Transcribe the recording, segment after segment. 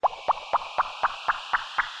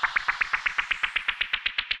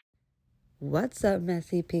What's up,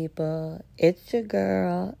 messy people? It's your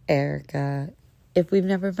girl, Erica. If we've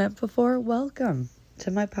never met before, welcome to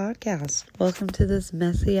my podcast. Welcome to this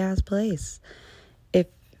messy ass place. If,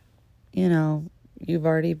 you've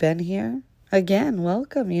already been here, again,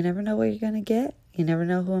 welcome. You never know what you're going to get. You never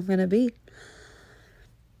know who I'm going to be.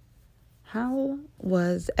 How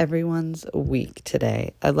was everyone's week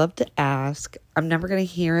today? I'd love to ask. I'm never going to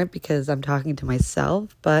hear it because I'm talking to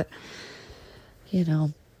myself, but,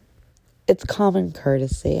 it's common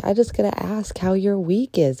courtesy. I just got to ask how your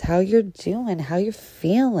week is, how you're doing, how you're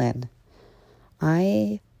feeling.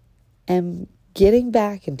 I am getting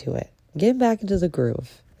back into it, getting back into the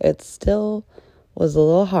groove. It still was a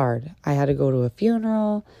little hard. I had to go to a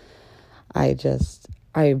funeral. I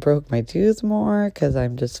broke my tooth more because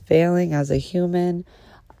I'm just failing as a human.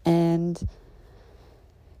 And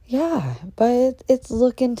yeah, but it's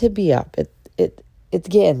looking to be up. It's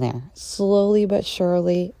getting there. Slowly but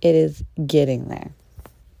surely, it is getting there.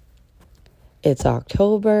 It's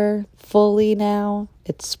October fully now.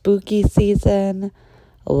 It's spooky season.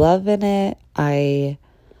 Loving it. I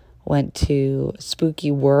went to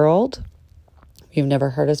Spooky World. If you've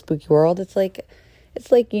never heard of Spooky World, it's like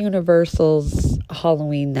Universal's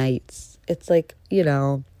Halloween nights. It's like, they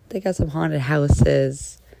got some haunted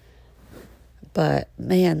houses. But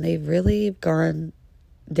man, they've really gone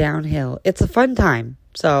downhill. It's a fun time.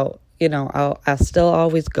 So, I'll still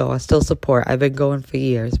always go. I'll still support. I've been going for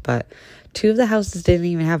years, but 2 of the houses didn't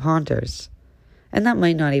even have haunters. And that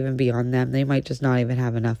might not even be on them. They might just not even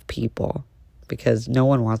have enough people because no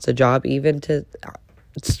one wants a job even to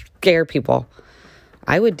scare people.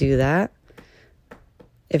 I would do that.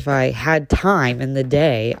 If I had time in the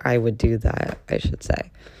day, I would do that, I should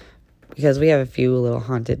say. Because we have a few little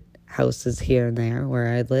haunted houses here and there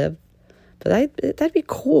where I live. But that'd be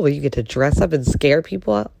cool. You get to dress up and scare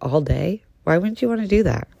people all day. Why wouldn't you want to do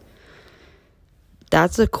that?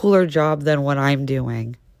 That's a cooler job than what I'm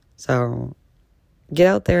doing. So get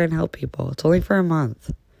out there and help people. It's only for a month.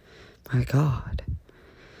 My God.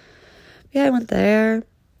 Yeah, I went there.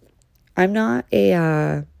 I'm not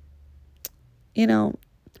it's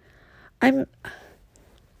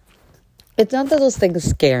not that those things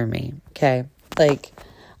scare me, okay? Like,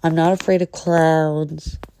 I'm not afraid of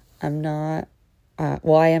clowns. I'm not,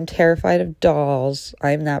 I am terrified of dolls.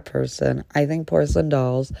 I'm that person. I think porcelain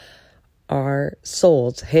dolls are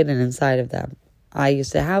souls hidden inside of them. I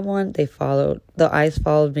used to have one. The eyes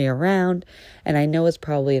followed me around, and I know it's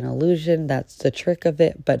probably an illusion. That's the trick of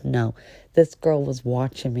it, but no. This girl was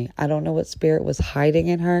watching me. I don't know what spirit was hiding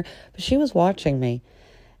in her, but she was watching me.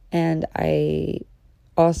 And I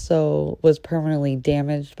also was permanently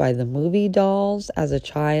damaged by the movie Dolls as a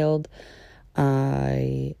child.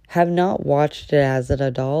 I have not watched it as an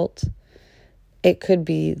adult. It could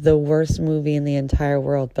be the worst movie in the entire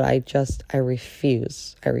world, but I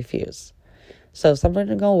refuse. So if someone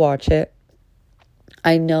to go watch it,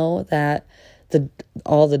 I know that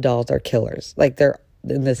all the dolls are killers. Like, they're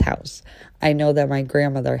in this house. I know that my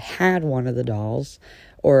grandmother had one of the dolls,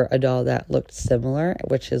 or a doll that looked similar,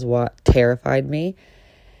 which is what terrified me.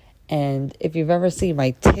 And if you've ever seen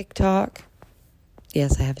my TikTok,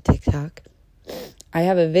 yes, I have a TikTok. I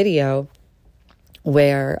have a video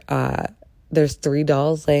where there's 3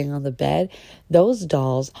 dolls laying on the bed. Those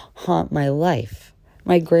dolls haunt my life.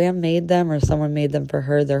 My gram made them, or someone made them for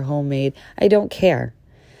her. They're homemade. I don't care.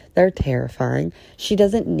 They're terrifying. She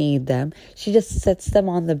doesn't need them. She just sets them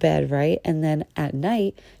on the bed, right? And then at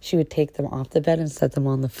night, she would take them off the bed and set them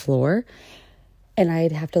on the floor. And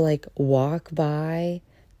I'd have to walk by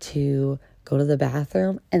to go to the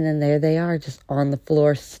bathroom. And then there they are, just on the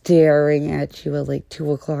floor, staring at you at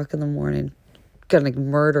 2 o'clock in the morning. Gonna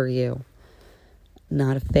murder you.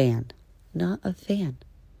 Not a fan. Not a fan.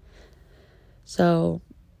 So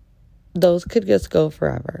those could just go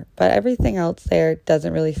forever. But everything else there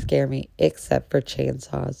doesn't really scare me except for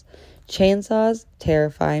chainsaws. Chainsaws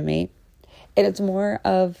terrify me. And it's more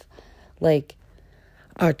of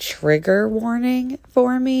a trigger warning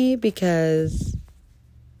for me because,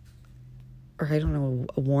 or I don't know,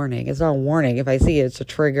 a warning. It's not a warning. If I see it, it's a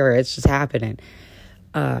trigger. It's just happening.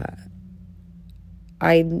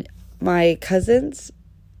 My cousin's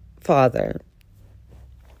father,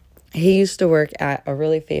 he used to work at a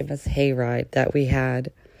really famous hayride that we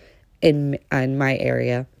had in my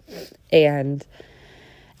area. And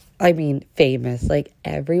I mean, famous.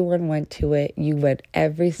 Everyone went to it. You went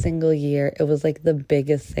every single year. It was the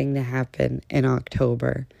biggest thing to happen in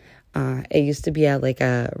October. It used to be at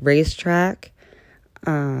a racetrack.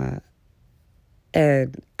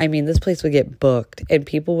 And I mean, this place would get booked and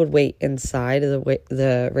people would wait inside of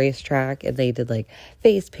the racetrack, and they did like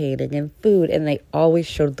face painting and food, and they always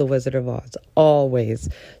showed The Wizard of Oz, always.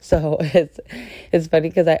 So it's funny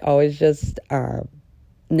because I always just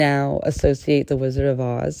now associate The Wizard of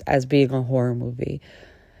Oz as being a horror movie.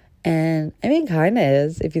 And I mean, kind of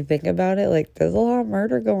is, if you think about it. Like, there's a lot of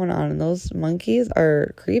murder going on, and those monkeys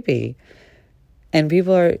are creepy. And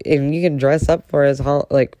and you can dress up for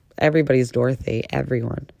like, everybody's Dorothy,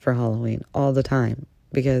 everyone, for Halloween, all the time.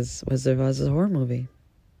 Because Wizard of Oz is a horror movie.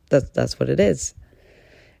 That's what it is.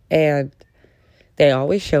 And they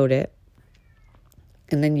always showed it.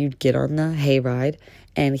 And then you'd get on the hayride,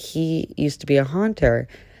 and he used to be a haunter.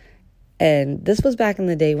 And this was back in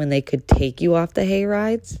the day when they could take you off the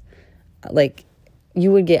hayrides. Like,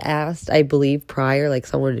 you would get asked, I believe, prior, like,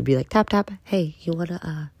 someone would be like, tap, tap, hey, you want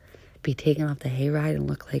to be taken off the hayride and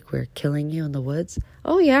look like we're killing you in the woods?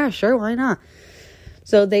 Oh, yeah, sure, why not?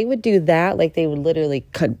 So they would do that. Like, they would literally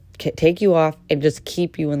take you off and just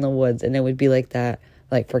keep you in the woods. And it would be like that,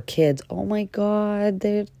 like, for kids. Oh, my God,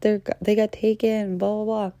 they got taken, blah, blah,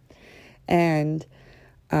 blah. And,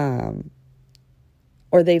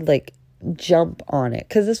 or they'd, like, jump on it,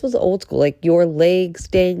 because this was old school. Like, your legs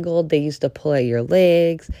dangled, they used to pull at your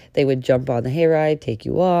legs, they would jump on the hayride, take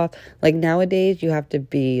you off. Like, nowadays you have to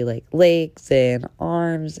be like legs and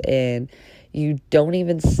arms, and you don't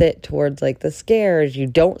even sit towards like the scares, you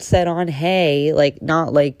don't sit on hay, like,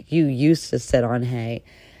 not like you used to sit on hay.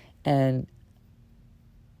 And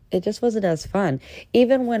it just wasn't as fun.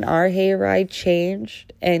 Even when our hayride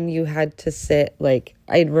changed and you had to sit, like,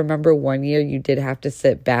 I remember one year you did have to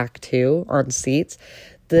sit back too on seats.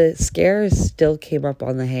 The scares still came up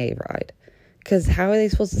on the hayride. Because how are they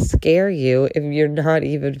supposed to scare you if you're not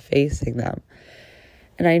even facing them?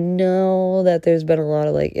 And I know that there's been a lot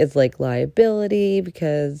of, like, it's like liability,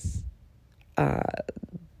 because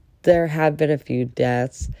there have been a few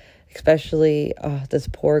deaths, especially this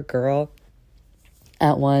poor girl.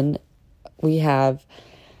 At one we have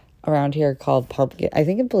around here called Pumpkin. I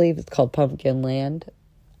believe it's called Pumpkin Land.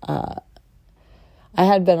 I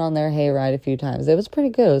had been on their hayride a few times. It was pretty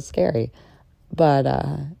good. It was scary. But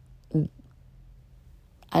I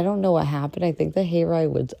don't know what happened. I think the hayride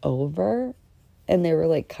was over and they were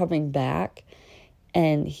like coming back,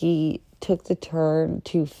 and he took the turn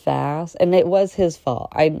too fast, and it was his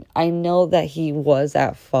fault. I know that he was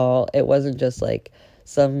at fault. It wasn't just like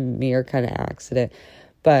some mere kind of accident,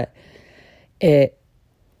 but it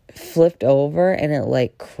flipped over and it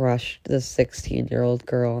like crushed the 16-year-old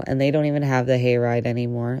girl, and they don't even have the hayride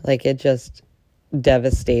anymore. Like, it just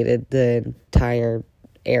devastated the entire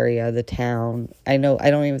area, the town. I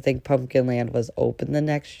don't even think Pumpkin Land was open the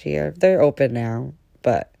next year. They're open now,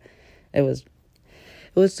 but it was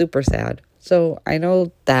super sad. So I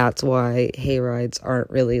know that's why hayrides aren't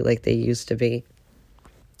really like they used to be.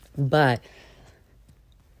 But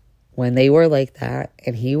when they were like that,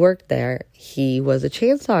 and he worked there, he was a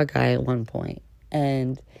chainsaw guy at one point.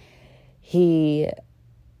 And he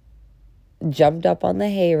jumped up on the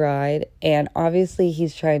hayride, and obviously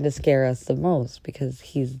he's trying to scare us the most because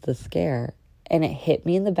he's the scare. And it hit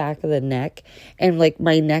me in the back of the neck, and like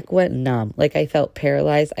my neck went numb. Like, I felt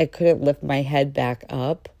paralyzed. I couldn't lift my head back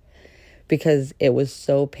up because it was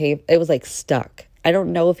so painful. It was like stuck. I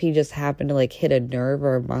don't know if he just happened to like hit a nerve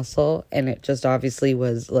or a muscle, and it just obviously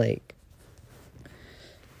was like,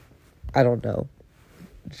 I don't know,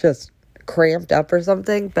 just cramped up or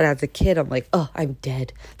something. But as a kid, I'm like, oh, I'm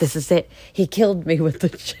dead. This is it. He killed me with the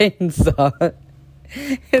chainsaw.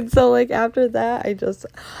 And so like after that,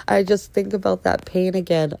 I just think about that pain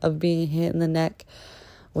again of being hit in the neck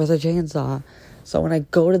with a chainsaw. So when I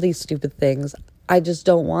go to these stupid things, I just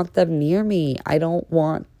don't want them near me. I don't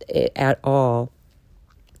want it at all.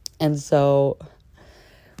 And so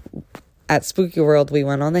at Spooky World, we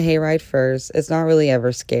went on the hayride first. It's not really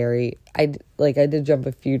ever scary. I did jump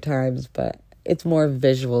a few times, but it's more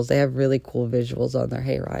visuals. They have really cool visuals on their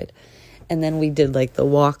hayride. And then we did like the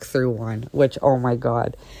walk-through one, which, oh my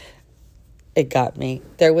God, it got me.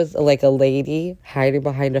 There was like a lady hiding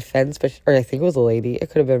behind a fence, or I think it was a lady. It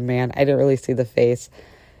could have been a man. I didn't really see the face,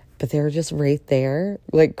 but they were just right there,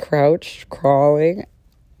 like crouched, crawling.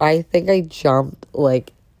 I think I jumped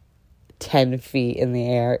like 10 feet in the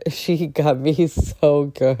air. She got me so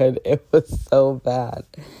good. It was so bad.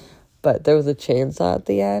 But there was a chainsaw at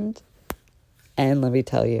the end. And let me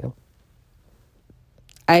tell you,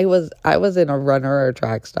 I was in a runner or a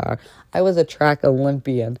track star. I was a track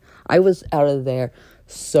Olympian. I was out of there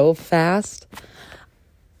so fast.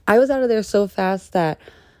 I was out of there so fast that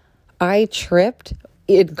I tripped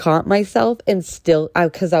and caught myself, and still,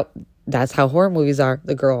 because that's how horror movies are.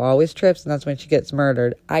 The girl always trips, and that's when she gets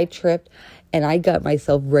murdered. I tripped, and I got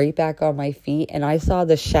myself right back on my feet, and I saw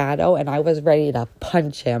the shadow, and I was ready to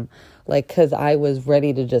punch him, like, because I was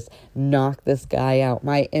ready to just knock this guy out.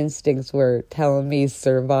 My instincts were telling me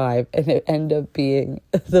survive, and it ended up being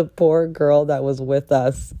the poor girl that was with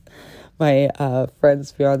us, my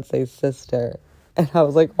friend's fiance's sister. And I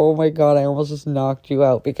was like, oh my God, I almost just knocked you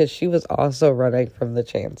out, because she was also running from the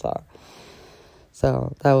chainsaw.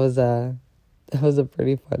 So that was a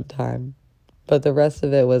pretty fun time. But the rest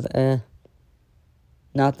of it was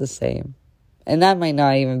not the same. And that might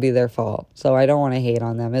not even be their fault. So I don't want to hate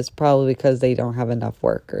on them. It's probably because they don't have enough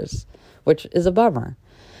workers, which is a bummer.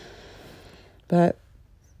 But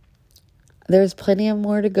there's plenty of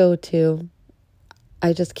more to go to.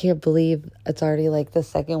 I just can't believe it's already like the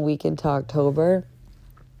second week into October.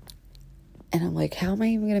 And I'm like, how am I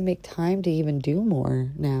even going to make time to even do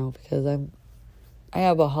more now? Because I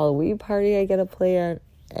have a Halloween party I got to play at.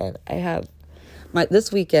 And I have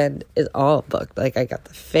this weekend is all booked. Like, I got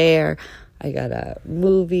the fair, I got a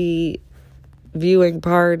movie viewing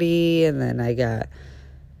party, and then I got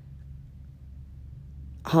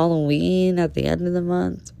Halloween at the end of the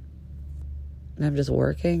month. And I'm just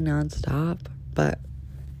working nonstop. But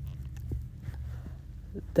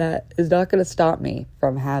that is not going to stop me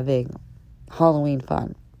from having Halloween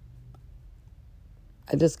fun.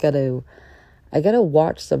 I gotta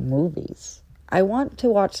watch some movies. I want to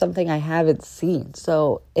watch something I haven't seen.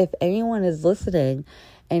 So if anyone is listening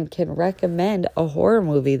and can recommend a horror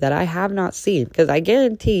movie that I have not seen, because I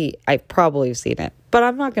guarantee I've probably seen it, but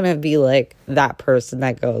I'm not going to be like that person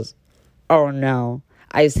that goes, oh no,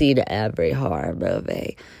 I've seen every horror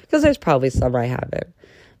movie, because there's probably some I haven't.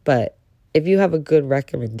 But if you have a good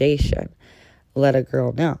recommendation, let a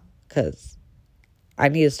girl know, because I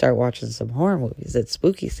need to start watching some horror movies. It's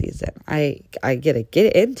spooky season. I gotta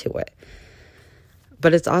get into it.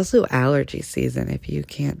 But it's also allergy season. If you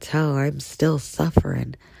can't tell, I'm still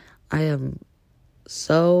suffering. I am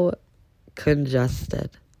so congested.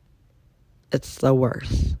 It's the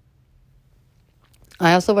worst.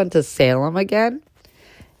 I also went to Salem again.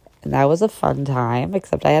 And that was a fun time,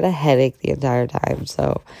 except I had a headache the entire time.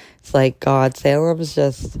 So it's like, God, Salem's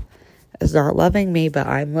just is not loving me, but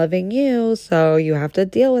I'm loving you. So you have to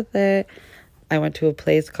deal with it. I went to a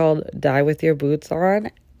place called Die With Your Boots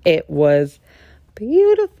On. It was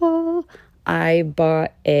beautiful. I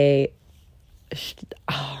bought I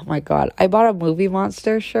bought a Movie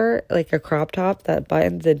Monster shirt, like a crop top that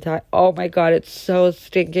buttons and tie. Oh my God, it's so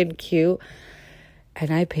stinking cute.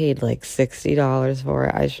 And I paid like $60 for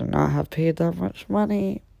it. I should not have paid that much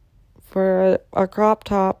money for a crop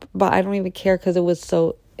top, but I don't even care, because it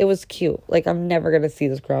was cute. Like, I'm never going to see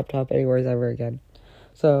this crop top anywhere ever again.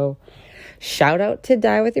 So, shout out to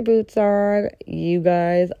Die With Your Boots On. You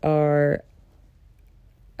guys are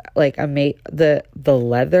like the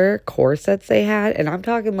leather corsets they had, and I'm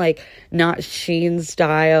talking like not Sheen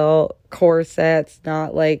style corsets,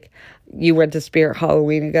 not like you went to Spirit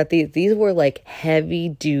Halloween and got these were like heavy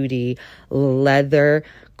duty leather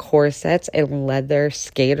corsets and leather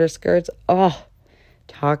skater skirts. Oh,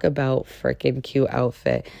 talk about freaking cute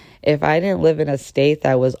outfit. If I didn't live in a state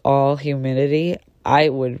that was all humidity, I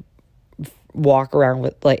would walk around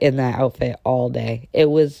with like in that outfit all day. It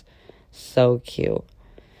was so cute.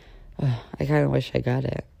 I kind of wish I got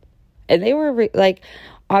it. And they were like,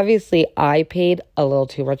 obviously I paid a little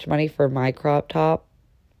too much money for my crop top,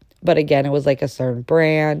 but again, it was like a certain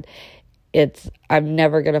brand. I'm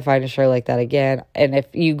never going to find a shirt like that again. And if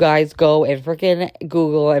you guys go and freaking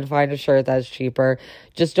Google and find a shirt that's cheaper,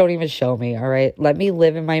 just don't even show me, all right? Let me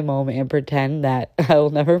live in my moment and pretend that I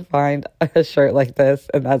will never find a shirt like this,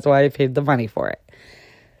 and that's why I paid the money for it.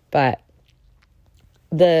 But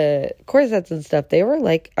the corsets and stuff, they were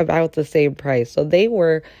like about the same price. So they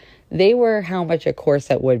were how much a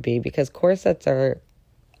corset would be, because corsets are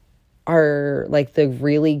like the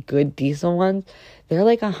really good decent ones. They're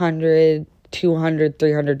like $100, $200,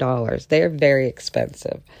 $300. They're very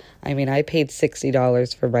expensive. I mean, I paid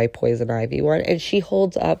 $60 for my Poison Ivy one, and she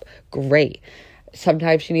holds up great.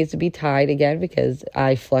 Sometimes she needs to be tied again because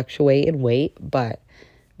I fluctuate in weight, but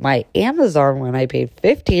my Amazon one I paid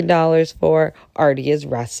 $15 for already is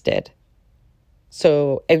rusted.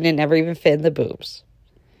 So, and it never even fit in the boobs.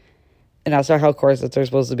 And that's not how corsets are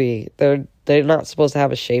supposed to be. They're not supposed to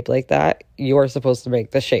have a shape like that. You're supposed to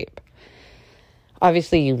make the shape.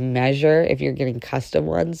 Obviously, you measure if you're getting custom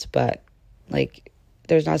ones, but like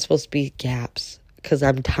there's not supposed to be gaps, because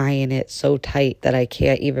I'm tying it so tight that I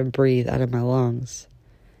can't even breathe out of my lungs.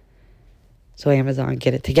 So Amazon,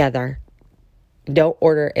 get it together. Don't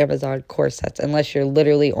order Amazon corsets unless you're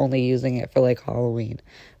literally only using it for like Halloween.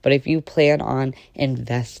 But if you plan on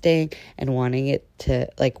investing and wanting it to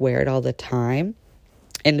like wear it all the time,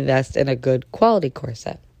 invest in a good quality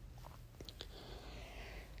corset.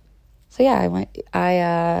 So yeah, it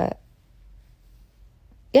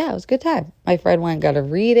was a good time. My friend went and got a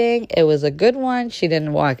reading. It was a good one. She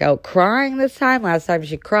didn't walk out crying this time. Last time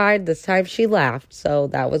she cried. This time she laughed. So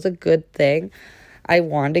that was a good thing. I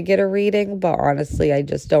wanted to get a reading, but honestly, I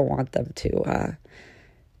just don't want them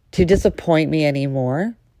to disappoint me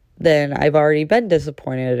anymore than I've already been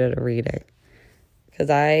disappointed at a reading. Because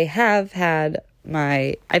I've had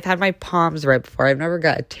my palms read before. I've never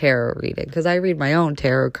got a tarot reading because I read my own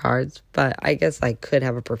tarot cards, but I guess I could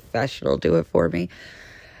have a professional do it for me.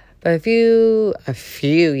 But a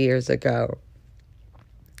few years ago,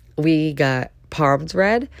 we got palms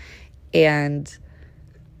read, and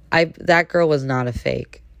that girl was not a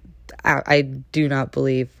fake. I do not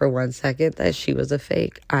believe for 1 second that she was a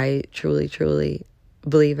fake. I truly, truly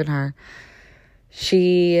believe in her.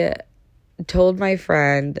 She told my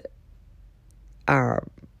friend, all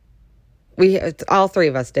three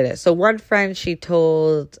of us did it. So one friend, she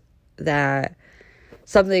told that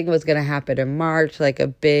something was going to happen in March, like a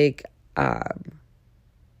big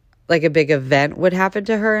event would happen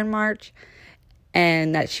to her in March,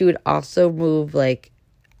 and that she would also move like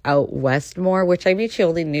out west more, which I mean, she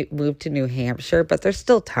only moved to New Hampshire, but there's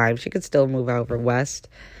still time. She could still move over west.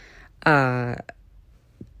 But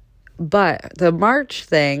the March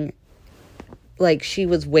thing, like she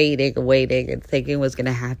was waiting and thinking was going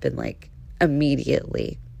to happen like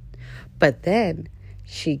immediately. But then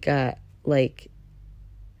she got like,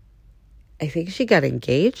 I think she got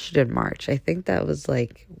engaged in March. I think that was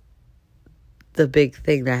like the big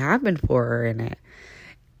thing that happened for her in it.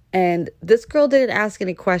 And this girl didn't ask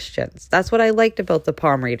any questions. That's what I liked about the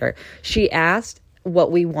palm reader. She asked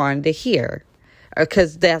what we wanted to hear,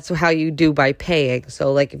 because that's how you do by paying.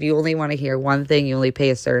 So like if you only want to hear one thing, you only pay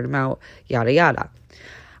a certain amount, yada, yada.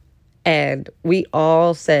 And we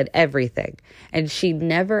all said everything. And she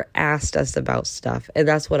never asked us about stuff. And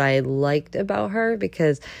that's what I liked about her,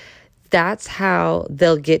 because that's how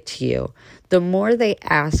they'll get to you. The more they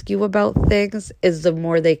ask you about things is the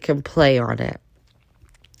more they can play on it.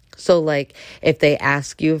 So like if they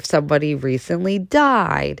ask you if somebody recently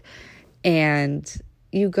died and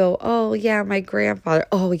you go, oh yeah, my grandfather.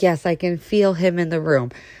 Oh yes, I can feel him in the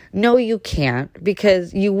room. No, you can't,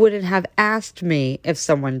 because you wouldn't have asked me if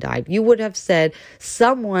someone died. You would have said,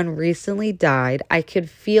 someone recently died. I could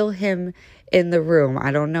feel him in the room.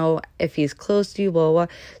 I don't know if he's close to you, blah, blah.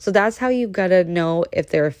 So that's how you gotta know if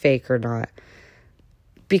they're a fake or not,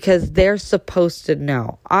 because they're supposed to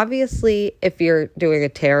know. Obviously, if you're doing a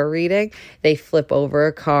tarot reading, they flip over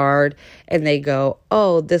a card and they go,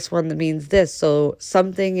 oh, this one means this. So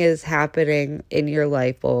something is happening in your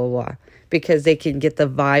life, blah, blah, blah, because they can get the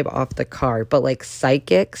vibe off the card. But like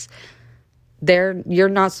psychics, you're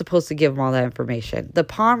not supposed to give them all that information. The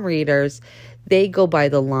palm readers, they go by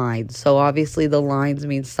the lines. So obviously the lines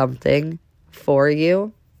mean something for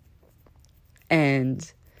you. And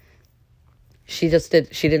she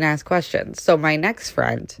didn't ask questions. So my next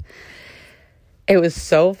friend, it was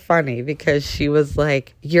so funny because she was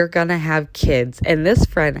like, you're gonna have kids. And this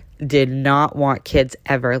friend did not want kids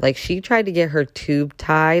ever. Like she tried to get her tube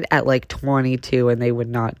tied at like 22 and they would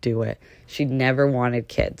not do it. She never wanted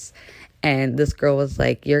kids. And this girl was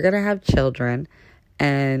like, you're gonna have children,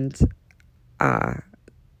 and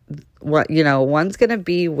one's gonna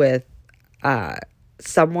be with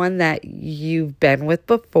someone that you've been with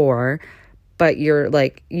before, but you're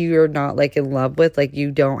not like in love with, like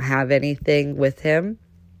you don't have anything with him.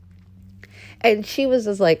 And she was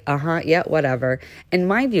just like, yeah, whatever. And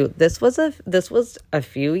mind you, this was a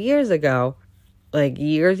few years ago, like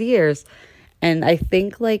years. And I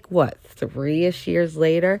think like 3-ish years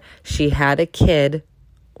later, she had a kid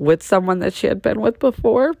with someone that she had been with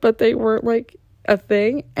before, but they weren't like a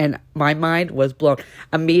thing. And my mind was blown.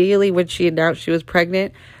 Immediately when she announced she was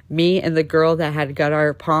pregnant, me and the girl that had got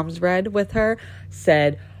our palms read with her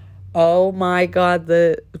said, oh my God,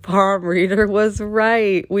 the palm reader was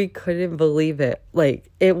right. We couldn't believe it.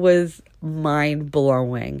 Like, it was mind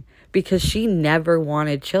blowing because she never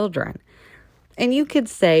wanted children. And you could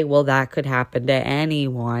say, well, that could happen to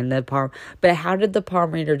anyone. But how did the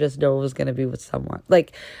palm reader just know it was going to be with someone?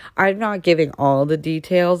 Like, I'm not giving all the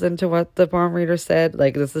details into what the palm reader said.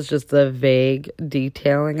 Like, this is just the vague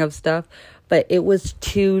detailing of stuff. But it was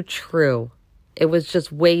too true. It was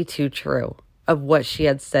just way too true of what she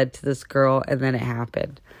had said to this girl, and then it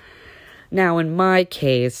happened. Now, in my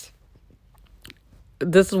case,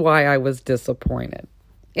 this is why I was disappointed.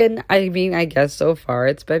 And I mean, I guess so far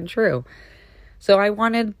it's been true. So I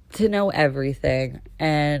wanted to know everything.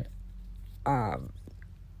 And a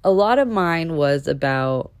lot of mine was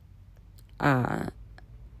about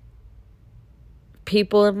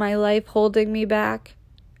people in my life holding me back.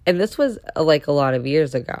 And this was like a lot of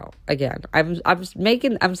years ago. Again, I'm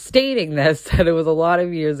stating this that it was a lot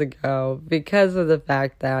of years ago because of the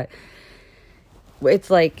fact that it's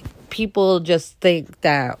like people just think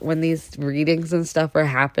that when these readings and stuff are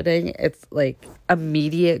happening, it's like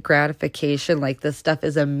immediate gratification, like this stuff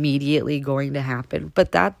is immediately going to happen.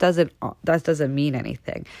 But that doesn't mean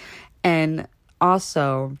anything. And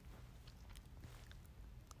also,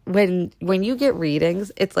 when you get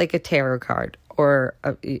readings, it's like a tarot card or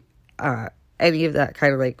any of that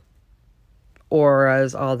kind of like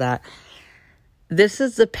auras, all that. This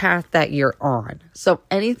is the path that you're on. So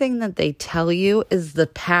anything that they tell you is the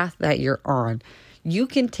path that you're on. You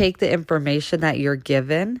can take the information that you're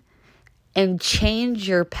given and change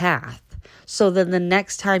your path. So then the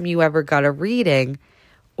next time you ever got a reading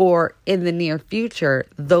or in the near future,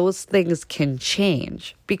 those things can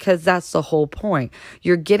change because that's the whole point.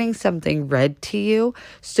 You're getting something read to you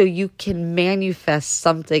so you can manifest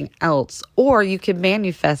something else, or you can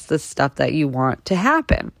manifest the stuff that you want to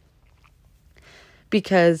happen.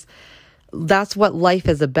 Because that's what life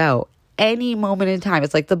is about. Any moment in time,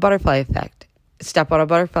 it's like the butterfly effect. Step on a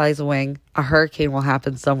butterfly's wing, a hurricane will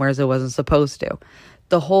happen somewhere as it wasn't supposed to.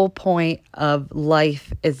 The whole point of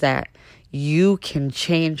life is that you can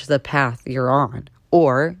change the path you're on,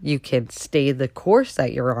 or you can stay the course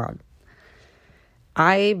that you're on.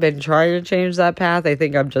 I've been trying to change that path. I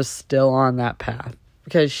think I'm just still on that path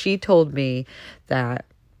because she told me that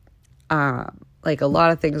like a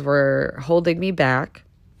lot of things were holding me back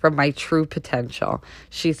from my true potential.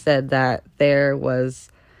 She said that there was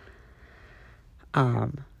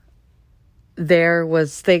things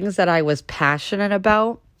that I was passionate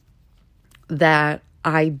about that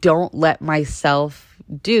I don't let myself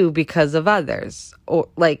do because of others, or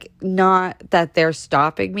like not that they're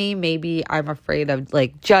stopping me. Maybe I'm afraid of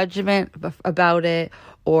like judgment about it,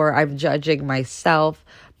 or I'm judging myself,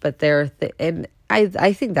 but and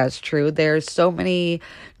I think that's true. There's so many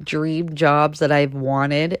dream jobs that I've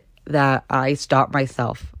wanted that I stopped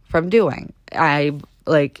myself from doing. I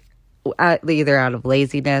like either out of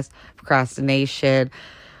laziness, procrastination,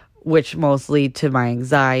 which most lead to my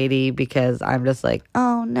anxiety because I'm just like,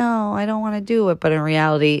 oh no, I don't want to do it. But in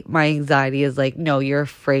reality, my anxiety is like, no, you're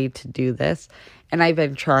afraid to do this. And I've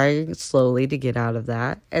been trying slowly to get out of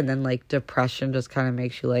that. And then like depression just kind of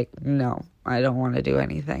makes you like, no, I don't want to do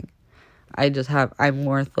anything. I'm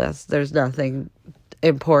worthless. There's nothing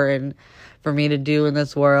important for me to do in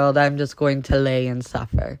this world. I'm just going to lay and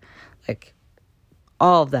suffer. Like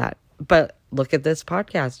all of that. But look at this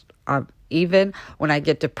podcast. Even when I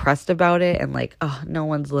get depressed about it and like, oh, no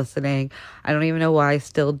one's listening, I don't even know why I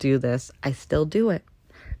still do this. I still do it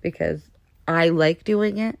because I like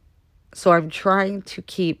doing it. So I'm trying to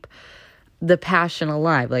keep the passion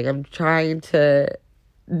alive. Like I'm trying to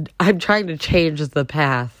change the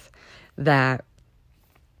path that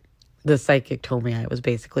the psychic told me I was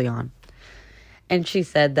basically on. And she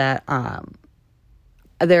said that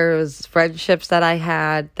there was friendships that I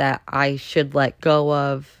had that I should let go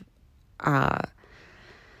of.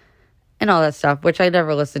 And all that stuff, which I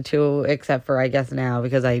never listened to except for, I guess now,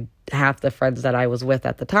 because half the friends that I was with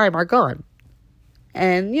at the time are gone.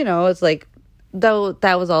 And, it's like, though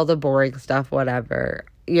that was all the boring stuff, whatever,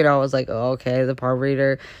 I was like, oh, okay, the palm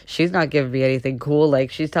reader, she's not giving me anything cool.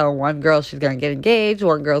 Like, she's telling one girl she's going to get engaged,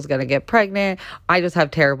 one girl's going to get pregnant. I just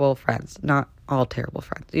have terrible friends. Not all terrible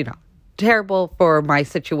friends, terrible for my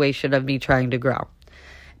situation of me trying to grow.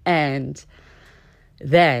 And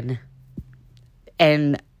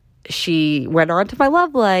she went on to my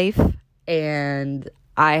love life, and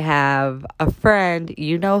I have a friend,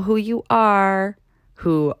 you know who you are,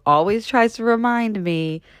 who always tries to remind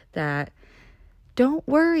me that, don't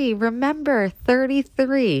worry, remember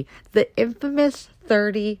 33, the infamous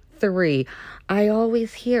 33. I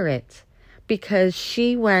always hear it because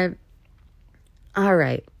she went, all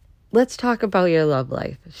right, let's talk about your love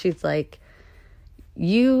life. She's like,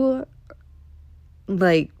 you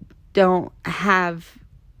don't have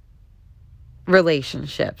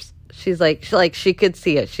relationships. She's like, she could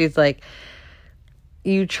see it. She's like,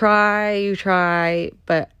 you try,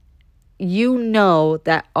 but you know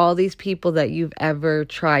that all these people that you've ever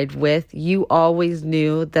tried with, you always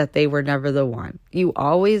knew that they were never the one. You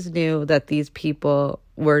always knew that these people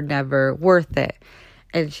were never worth it.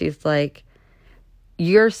 And she's like,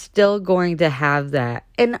 you're still going to have that.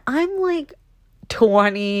 And I'm like,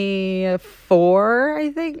 24,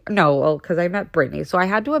 I think. No, well, because I met Brittany. So I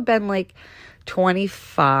had to have been like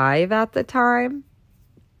 25 at the time.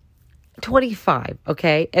 25,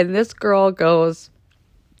 okay? And this girl goes,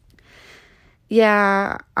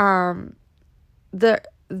 yeah, the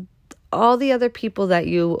all the other people that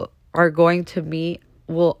you are going to meet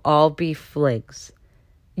will all be flings.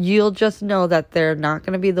 You'll just know that they're not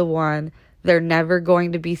going to be the one. They're never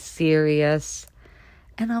going to be serious.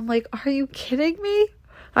 And I'm like, are you kidding me?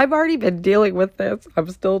 I've already been dealing with this. I'm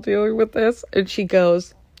still dealing with this. And she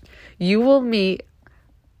goes, you will meet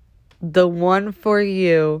the one for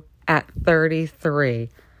you at 33.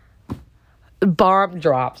 Bomb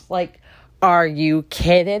drops. Like, are you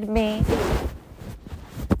kidding me?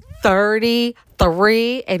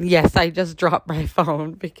 33. And yes, I just dropped my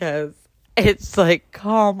phone because it's like,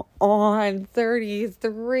 come on,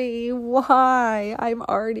 33. Why?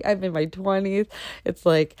 I'm in my 20s. It's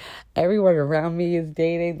like everyone around me is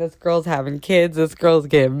dating. This girl's having kids. This girl's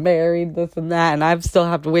getting married, this and that. And I still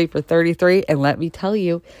have to wait for 33. And let me tell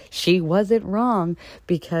you, she wasn't wrong,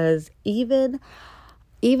 because even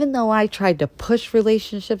though I tried to push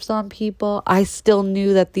relationships on people, I still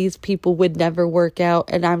knew that these people would never work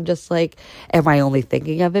out. And I'm just like, am I only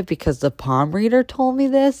thinking of it because the palm reader told me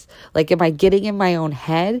this? Like, am I getting in my own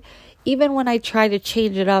head? Even when I try to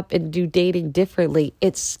change it up and do dating differently,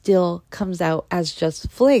 it still comes out as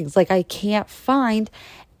just flings. Like, I can't find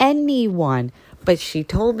anyone. But she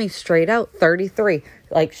told me straight out, 33.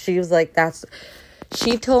 Like, she was like,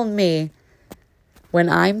 she told me, when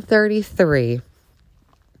I'm 33...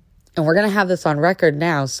 and we're going to have this on record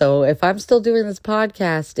now. So if I'm still doing this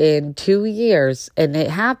podcast in 2 years and it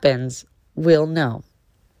happens, we'll know.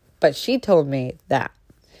 But she told me that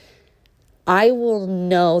I will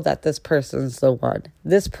know that this person's the one.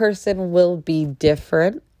 This person will be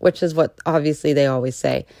different, which is what obviously they always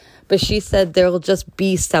say. But she said there will just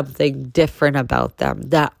be something different about them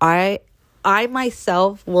that I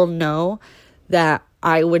myself will know that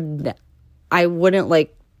I wouldn't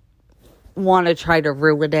like want to try to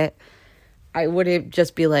ruin it. I wouldn't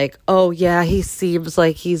just be like, oh yeah, he seems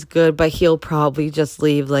like he's good, but he'll probably just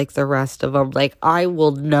leave like the rest of them. Like, I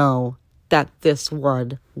will know that this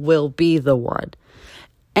one will be the one.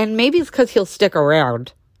 And maybe it's because he'll stick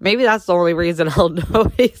around. Maybe that's the only reason I'll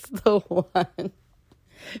know he's the one.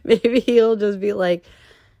 Maybe he'll just be like,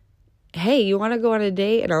 hey, you want to go on a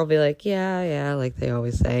date? And I'll be like, yeah, like they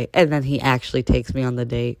always say. And then he actually takes me on the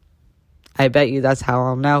date. I bet you that's how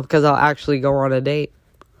I'll know, because I'll actually go on a date.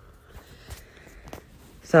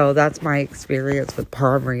 So that's my experience with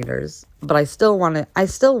palm readers. But I still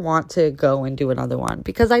want to go and do another one,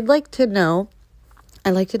 because I'd like to know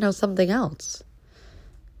something else.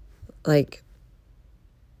 Like,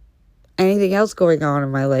 anything else going on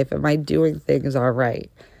in my life? Am I doing things all right?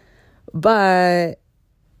 But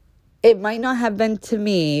it might not have been to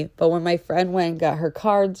me, but when my friend went and got her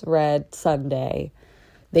cards read Sunday,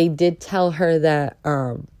 they did tell her that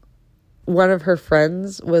one of her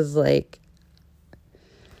friends was like,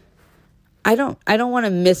 I don't want to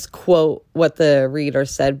misquote what the reader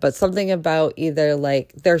said, but something about either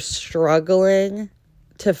like they're struggling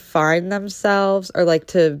to find themselves or like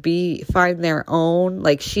find their own.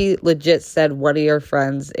 Like, she legit said one of your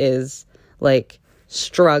friends is like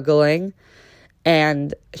struggling,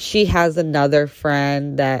 and she has another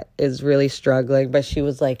friend that is really struggling, but she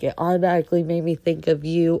was like, it automatically made me think of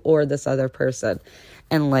you or this other person.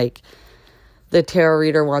 And like, the tarot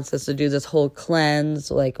reader wants us to do this whole cleanse,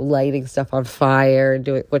 like lighting stuff on fire and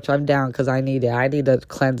do it, which I'm down, because I need it. I need to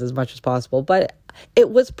cleanse as much as possible. But it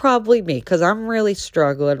was probably me, because I'm really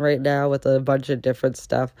struggling right now with a bunch of different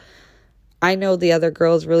stuff. I know the other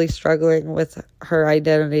girl's really struggling with her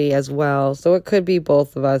identity as well. So it could be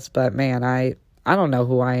both of us. But man, I don't know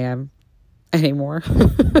who I am anymore.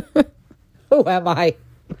 Who am I?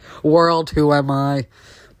 World, who am I?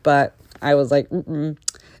 But I was like,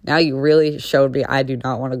 now you really showed me I do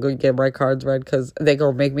not want to go get my cards read, because they're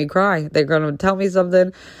going to make me cry. They're going to tell me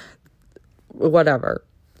something, whatever.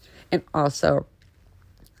 And also,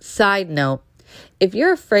 side note, if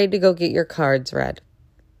you're afraid to go get your cards read,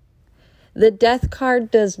 the death card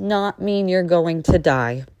does not mean you're going to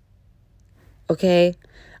die. Okay?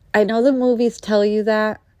 I know the movies tell you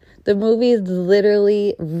that. The movies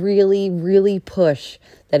literally really, really push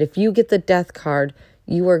that if you get the death card,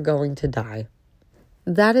 you are going to die.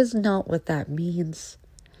 That is not what that means.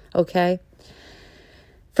 Okay?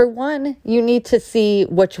 For one, you need to see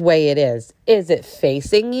which way it is. Is it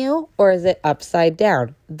facing you or is it upside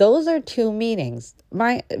down? Those are two meanings.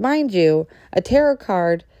 Mind you, a tarot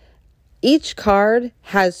card, each card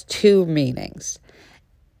has two meanings.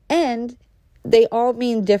 And they all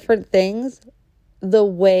mean different things, the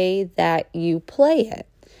way that you play it.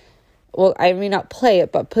 Well, I mean, not play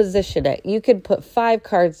it, but position it. You could put 5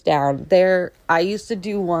 cards down there. I used to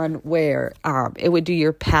do one where it would do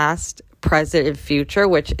your past, present, and future,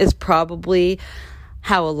 which is probably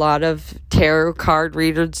how a lot of tarot card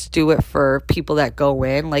readers do it for people that go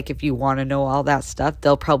in. Like, if you want to know all that stuff,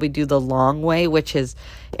 they'll probably do the long way, which is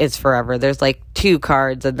forever. There's like 2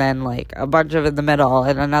 cards and then like a bunch of in the middle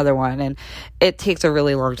and another one. And it takes a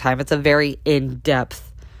really long time. It's a very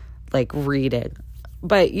in-depth like reading.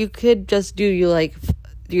 But you could just do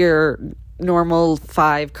your normal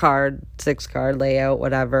 5 card, 6 card layout,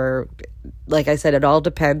 whatever. Like I said, it all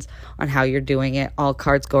depends on how you're doing it. All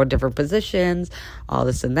cards go in different positions, all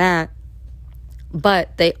this and that.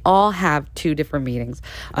 But they all have 2 different meanings,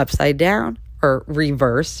 upside down or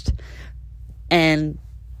reversed. And,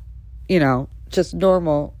 just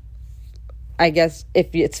normal. I guess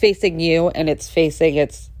if it's facing you and it's facing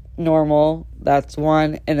its normal, that's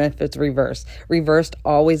one. And if it's reversed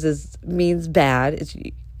always means bad.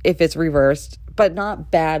 If it's reversed, but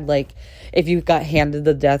not bad. Like if you got handed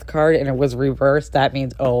the death card and it was reversed, that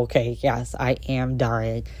means, oh, okay, yes, I am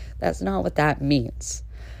dying. That's not what that means.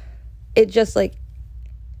 It just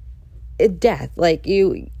death. Like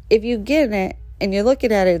if you get it and you're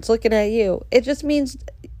looking at it, it's looking at you. It just means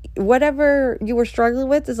whatever you were struggling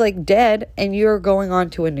with is like dead and you're going on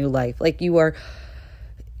to a new life. Like your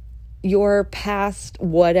past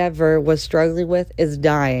whatever was struggling with is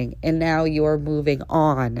dying and now you're moving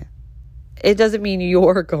on. It doesn't mean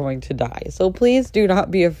you're going to die. So please do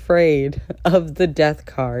not be afraid of the death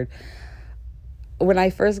card. When I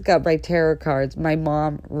first got my tarot cards, my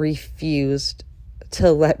mom refused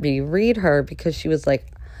to let me read her because she was like,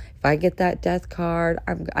 if I get that death card,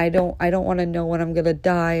 I don't want to know when I'm going to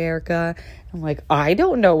die, Erica. I'm like, I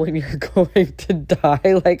don't know when you're going to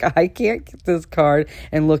die. Like, I can't get this card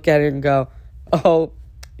and look at it and go, oh,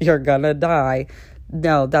 you're going to die.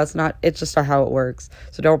 No, it's just not how it works.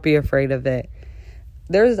 So don't be afraid of it.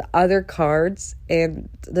 There's other cards in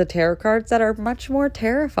the tarot cards that are much more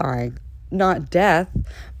terrifying. Not death,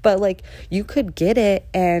 but like you could get it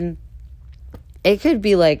and it could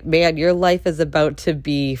be like, man, your life is about to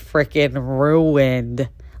be freaking ruined.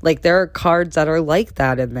 Like there are cards that are like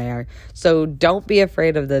that in there. So don't be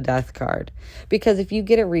afraid of the death card. Because if you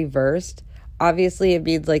get it reversed, obviously it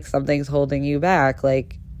means like something's holding you back.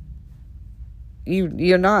 Like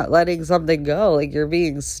you're not letting something go. Like you're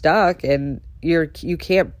being stuck and you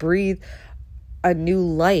can't breathe a new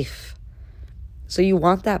life. So you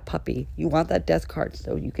want that puppy. You want that death card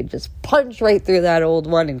so you can just punch right through that old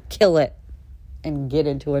one and kill it and get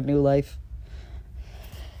into a new life.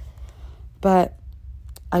 But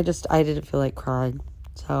I didn't feel like crying.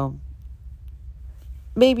 So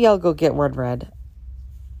maybe I'll go get one read.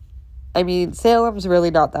 I mean, Salem's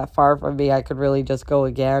really not that far from me. I could really just go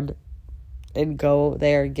again and go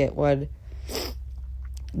there and get one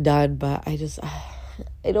done. But I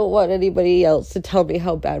don't want anybody else to tell me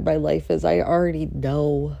how bad my life is. I already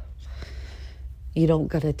know. You don't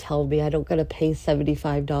gotta tell me. I don't gotta pay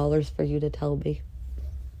 $75 for you to tell me.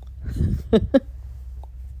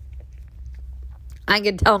 I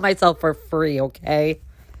can tell myself for free, okay?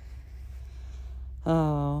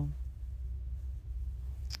 Oh.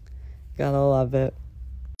 Gotta love it.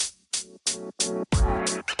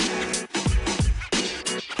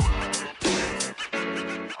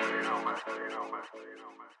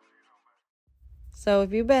 So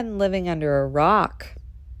if you've been living under a rock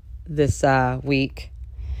this week,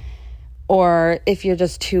 or if you're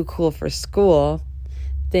just too cool for school,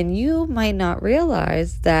 then you might not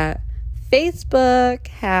realize that Facebook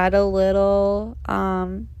had a little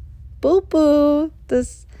boo-boo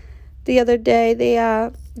the other day.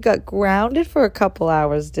 They got grounded for a couple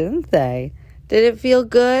hours, didn't they? Did it feel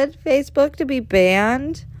good, Facebook, to be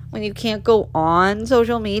banned when you can't go on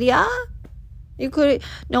social media?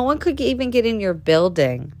 No one could even get in your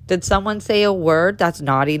building. Did someone say a word that's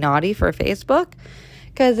naughty for Facebook?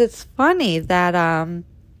 Because it's funny that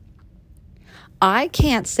I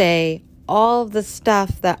can't say all of the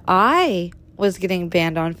stuff that I was getting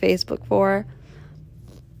banned on Facebook for.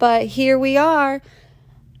 But here we are.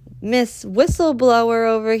 Miss Whistleblower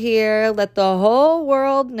over here. Let the whole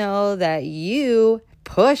world know that you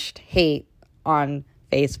pushed hate on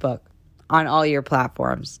Facebook. On all your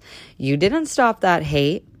platforms. You didn't stop that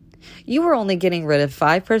hate. You were only getting rid of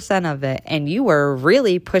 5% of it, and you were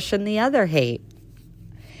really pushing the other hate.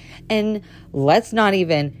 And let's not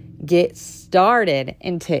even get started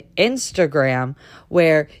into Instagram,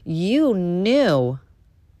 where you knew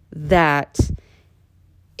that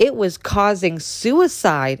it was causing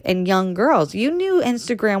suicide in young girls. You knew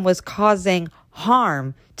Instagram was causing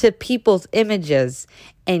harm to people's images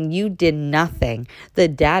and you did nothing. The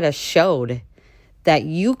data showed that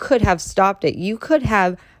you could have stopped it. You could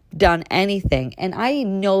have done anything. And I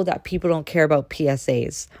know that people don't care about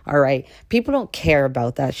PSAs, all right? People don't care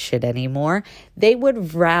about that shit anymore. They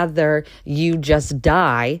would rather you just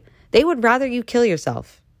die. They would rather you kill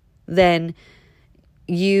yourself than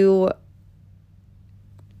you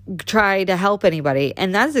try to help anybody.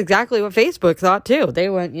 And that's exactly what Facebook thought too. They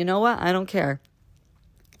went, you know what? I don't care.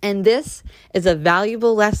 And this is a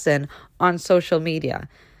valuable lesson on social media,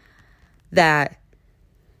 that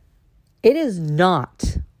it is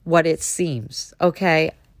not what it seems, okay?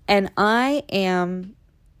 And I am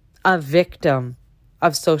a victim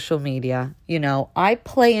of social media. You know, I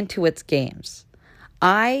play into its games.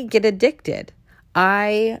 I get addicted.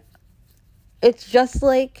 It's just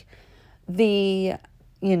like the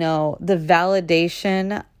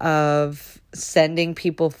validation of sending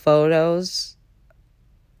people photos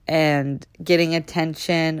and getting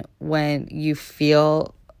attention when you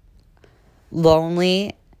feel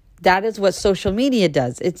lonely. That is what social media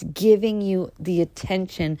does. It's giving you the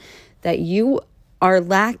attention that you are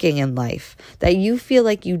lacking in life, that you feel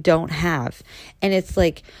like you don't have. And it's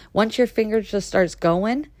like, once your finger just starts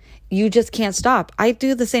going, you just can't stop. I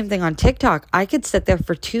do the same thing on TikTok. I could sit there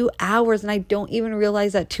for 2 hours and I don't even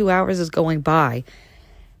realize that 2 hours is going by.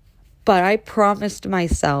 But I promised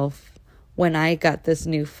myself when I got this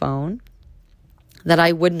new phone that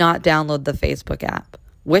I would not download the Facebook app,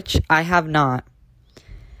 which I have not.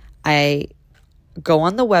 I go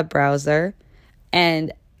on the web browser,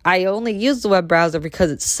 and I only use the web browser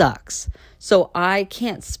because it sucks. So I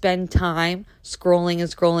can't spend time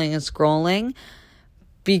scrolling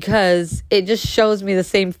because it just shows me the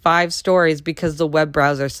same 5 stories because the web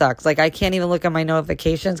browser sucks. Like, I can't even look at my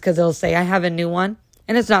notifications because it'll say I have a new one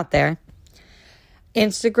and it's not there.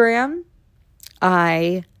 Instagram,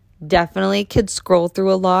 I definitely could scroll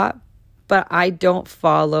through a lot, but I don't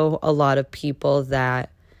follow a lot of people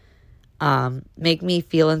that make me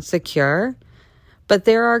feel insecure. But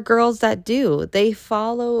there are girls that do. They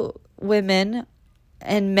follow women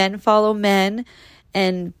and men follow men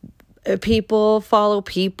and people follow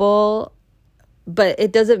people. But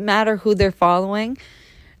it doesn't matter who they're following.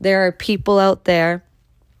 There are people out there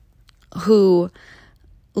who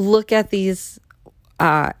look at these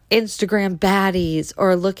Instagram baddies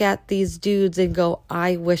or look at these dudes and go,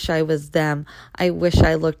 I wish I was them. I wish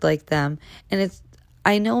I looked like them. And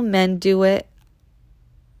I know men do it,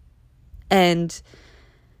 and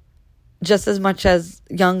just as much as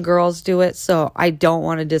young girls do it, so I don't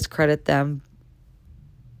want to discredit them.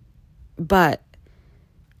 But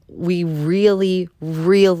we really,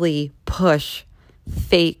 really push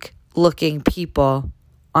fake-looking people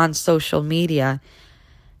on social media,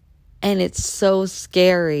 and it's so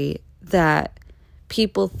scary that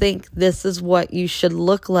people think this is what you should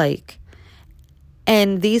look like.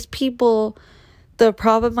 And these people, the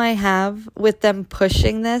problem I have with them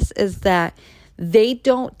pushing this is that they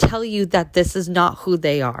don't tell you that this is not who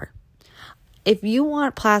they are. If you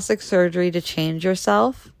want plastic surgery to change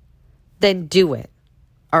yourself, then do it.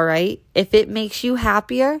 All right? If it makes you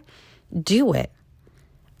happier, do it.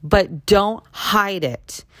 But don't hide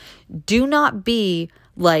it. Do not be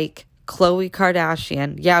like Khloe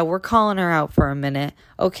Kardashian. Yeah, we're calling her out for a minute.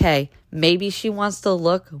 Okay, maybe she wants to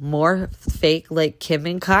look more fake like Kim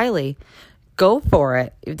and Kylie. Go for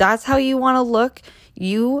it. If that's how you want to look,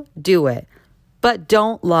 you do it. But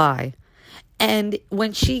don't lie. And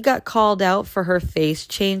when she got called out for her face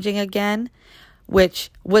changing again,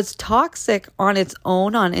 which was toxic on its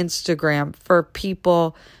own on Instagram for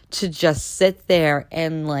people to just sit there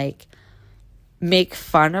and like make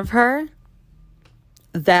fun of her,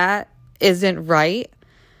 that isn't right.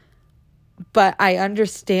 But I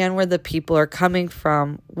understand where the people are coming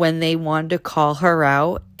from when they wanted to call her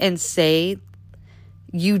out and say,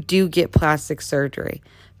 you do get plastic surgery.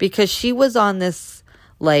 Because she was on this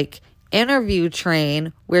like interview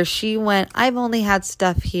train where she went, I've only had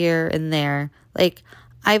stuff here and there. Like,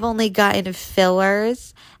 I've only gotten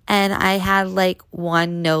fillers and I had like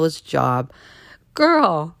one nose job.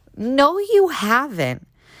 Girl, no, you haven't.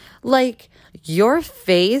 Like, your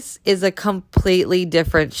face is a completely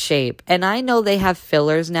different shape. And I know they have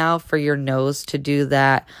fillers now for your nose to do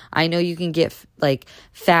that. I know you can get like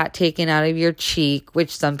fat taken out of your cheek,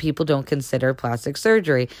 which some people don't consider plastic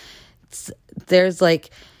surgery. There's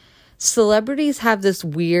like, celebrities have this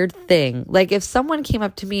weird thing. Like, if someone came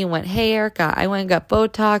up to me and went, hey, Erica, I went and got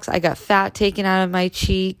Botox. I got fat taken out of my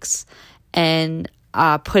cheeks and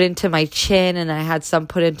put into my chin, and I had some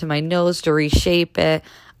put into my nose to reshape it.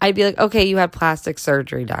 I'd be like, okay, you had plastic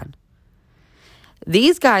surgery done.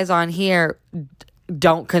 These guys on here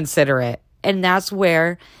don't consider it. And that's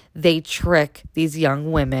where they trick these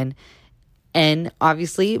young women and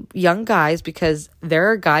obviously young guys, because there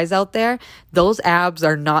are guys out there, those abs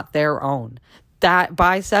are not their own. That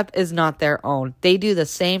bicep is not their own. They do the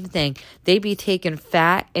same thing. They be taking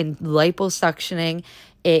fat and liposuctioning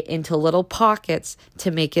it into little pockets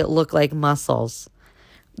to make it look like muscles.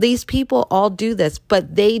 These people all do this,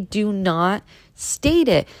 but they do not state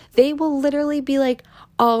it. They will literally be like,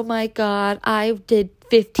 oh my God, I did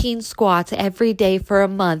 15 squats every day for a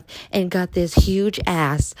month and got this huge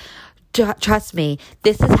ass. Trust me,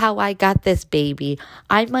 this is how I got this baby.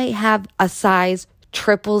 I might have a size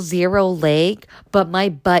 000 leg, but my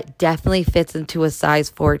butt definitely fits into a size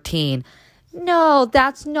 14. No,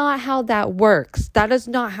 that's not how that works. That is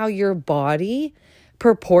not how your body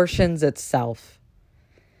proportions itself.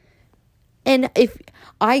 And if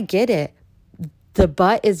I get it, the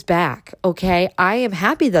butt is back, okay? I am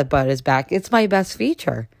happy the butt is back. It's my best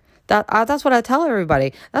feature. That's what I tell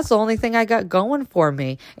everybody. That's the only thing I got going for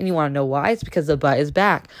me. And you want to know why? It's because the butt is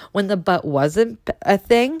back. When the butt wasn't a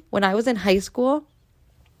thing, when I was in high school,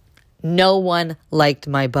 no one liked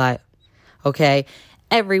my butt, okay?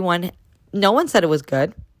 No one said it was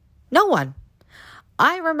good. No one.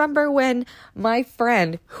 I remember when my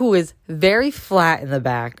friend, who is very flat in the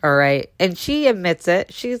back, all right, and she admits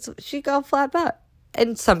it, she got a flat butt.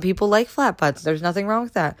 And some people like flat butts. There's nothing wrong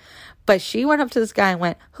with that. But she went up to this guy and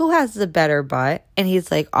went, who has the better butt? And he's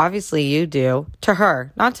like, obviously you do. To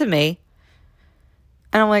her, not to me.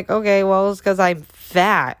 And I'm like, okay, well, it's because I'm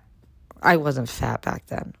fat. I wasn't fat back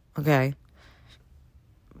then, okay?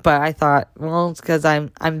 But I thought, well, it's because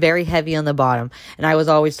I'm very heavy on the bottom. And I was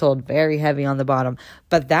always told very heavy on the bottom.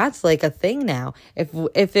 But that's like a thing now.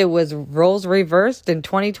 If it was roles reversed in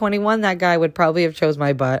 2021, that guy would probably have chose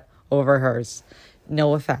my butt over hers.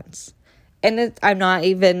 No offense. And I'm not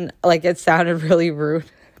even, like, it sounded really rude.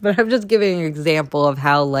 But I'm just giving an example of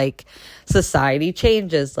how, like, society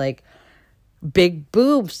changes. Like, big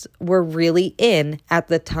boobs were really in at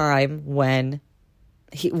the time when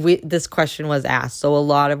this question was asked. So a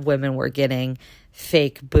lot of women were getting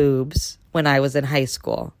fake boobs when I was in high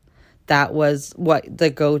school. That was what the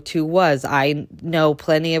go-to was. I know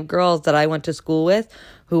plenty of girls that I went to school with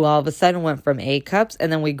who all of a sudden went from A cups, and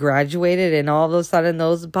then we graduated, and all of a sudden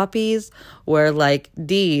those puppies were like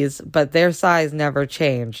D's, but their size never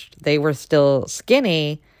changed. They were still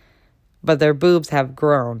skinny, but their boobs have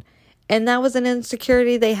grown. And that was an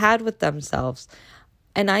insecurity they had with themselves.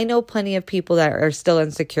 And I know plenty of people that are still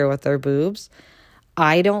insecure with their boobs.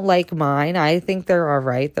 I don't like mine. I think they're all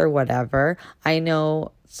right. They're whatever. I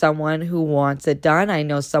know someone who wants it done. I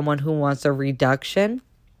know someone who wants a reduction.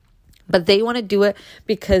 But they want to do it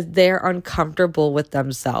because they're uncomfortable with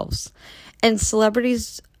themselves. And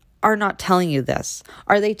celebrities are not telling you this.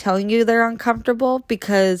 Are they telling you they're uncomfortable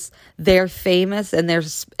because they're famous and they're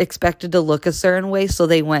expected to look a certain way, so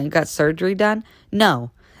they went and got surgery done?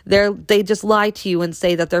 No. They just lie to you and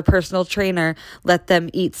say that their personal trainer let them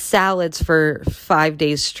eat salads for 5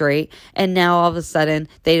 days straight, and now all of a sudden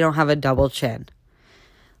they don't have a double chin.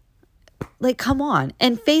 Like, come on.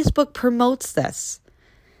 And Facebook promotes this.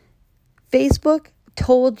 Facebook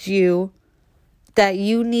told you that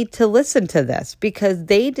you need to listen to this because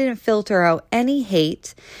they didn't filter out any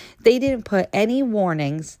hate. They didn't put any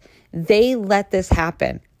warnings. They let this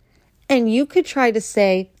happen. And you could try to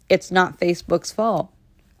say it's not Facebook's fault.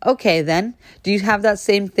 Okay, then, do you have that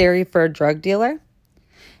same theory for a drug dealer?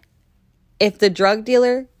 If the drug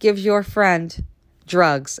dealer gives your friend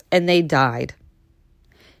drugs and they died,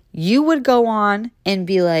 you would go on and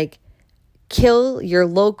be like, kill your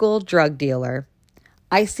local drug dealer.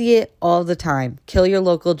 I see it all the time. Kill your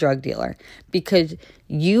local drug dealer. Because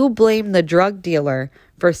you blame the drug dealer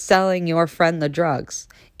for selling your friend the drugs,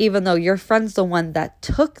 even though your friend's the one that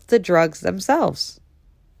took the drugs themselves.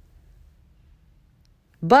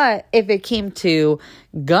 But if it came to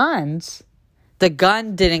guns, the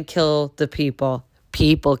gun didn't kill the people.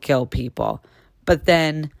 People kill people. But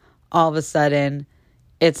then all of a sudden,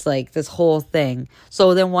 it's like this whole thing.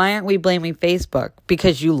 So then why aren't we blaming Facebook?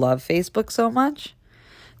 Because you love Facebook so much?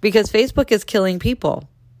 Because Facebook is killing people.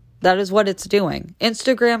 That is what it's doing.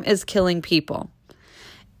 Instagram is killing people.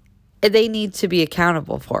 They need to be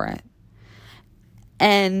accountable for it.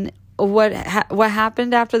 And what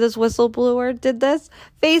happened after this whistleblower did this?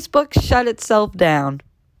 Facebook shut itself down.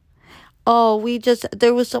 Oh,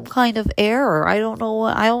 there was some kind of error. I don't know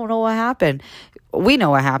what happened. We know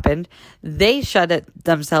what happened. They shut it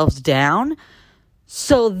themselves down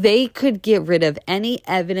so they could get rid of any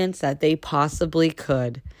evidence that they possibly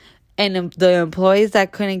could. And the employees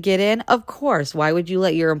that couldn't get in, of course, why would you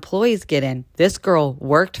let your employees get in? This girl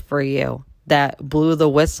worked for you that blew the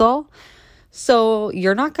whistle. So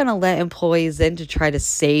you're not going to let employees in to try to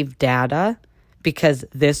save data because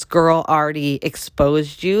this girl already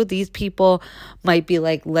exposed you. These people might be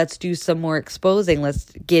like, let's do some more exposing.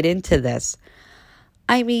 Let's get into this.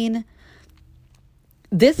 I mean,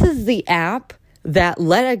 this is the app that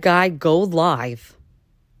let a guy go live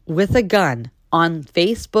with a gun on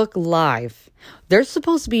Facebook Live. There's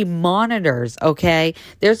supposed to be monitors, okay?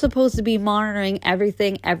 They're supposed to be monitoring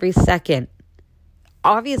everything every second.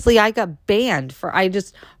 Obviously, I got banned I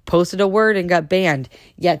just posted a word and got banned.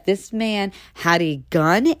 Yet this man had a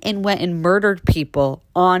gun and went and murdered people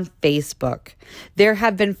on Facebook. There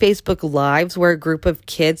have been Facebook Lives where a group of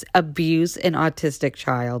kids abused an autistic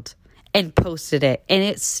child and posted it, and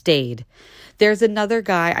it stayed. There's another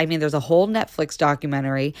guy, there's a whole Netflix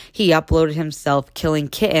documentary. He uploaded himself killing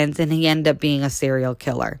kittens, and he ended up being a serial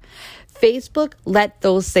killer. Facebook let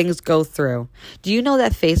those things go through. Do you know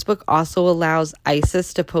that Facebook also allows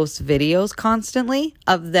ISIS to post videos constantly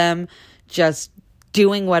of them just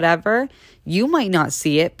doing whatever? You might not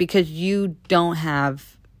see it because you don't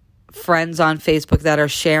have friends on Facebook that are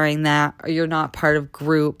sharing that, or you're not part of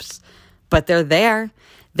groups, but they're there.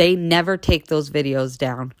 They never take those videos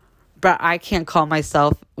down. But I can't call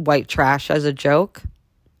myself white trash as a joke.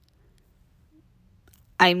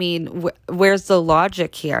 Where's the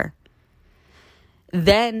logic here?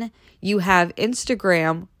 Then you have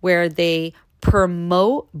Instagram where they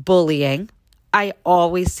promote bullying. I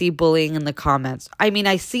always see bullying in the comments.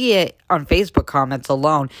 I see it on Facebook comments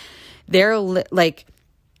alone. They're like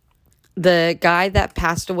the guy that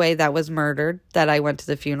passed away that was murdered that I went to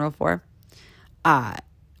the funeral for.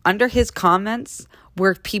 Under his comments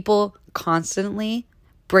were people constantly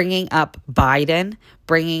bringing up Biden,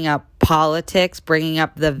 bringing up politics, bringing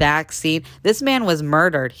up the vaccine. This man was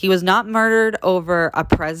murdered. He was not murdered over a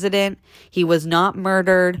president. He was not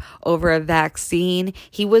murdered over a vaccine.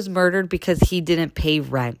 He was murdered because he didn't pay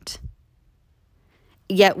rent.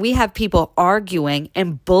 Yet we have people arguing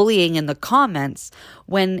and bullying in the comments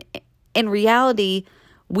when in reality,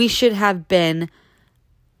 we should have been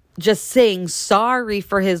just saying sorry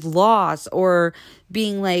for his loss or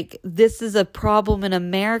being like, this is a problem in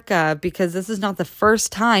America because this is not the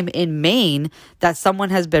first time in Maine that someone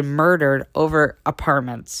has been murdered over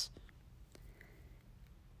apartments.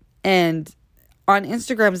 And on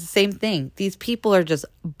Instagram, it's the same thing. These people are just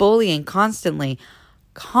bullying constantly.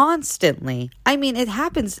 It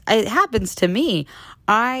happens to me.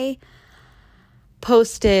 I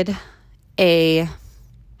posted a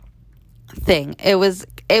thing. It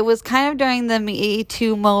was kind of during the Me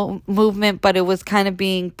Too movement, but it was kind of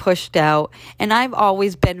being pushed out. And I've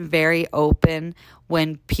always been very open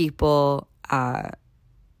when people, I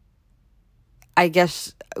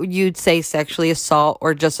guess you'd say sexually assault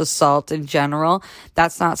or just assault in general.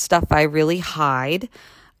 That's not stuff I really hide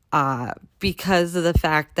because of the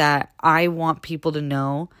fact that I want people to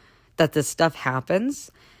know that this stuff happens.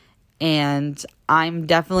 And I'm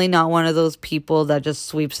definitely not one of those people that just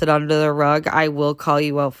sweeps it under the rug. I will call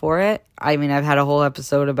you out for it. I've had a whole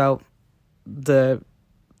episode about the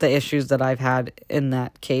issues that I've had in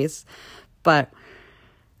that case. But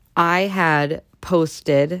I had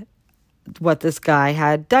posted what this guy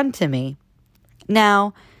had done to me.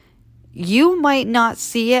 Now, you might not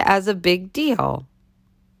see it as a big deal,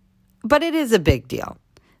 but it is a big deal.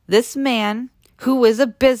 This man, who is a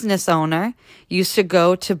business owner, used to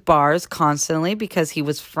go to bars constantly because he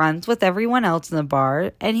was friends with everyone else in the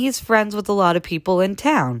bar, and he's friends with a lot of people in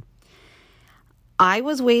town. I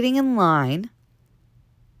was waiting in line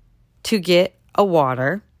to get a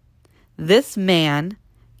water. This man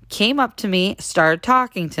came up to me, started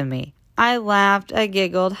talking to me. I laughed, I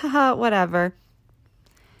giggled, haha, whatever.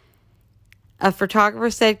 A photographer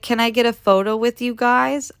said, "Can I get a photo with you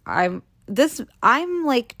guys?" I'm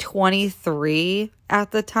like 23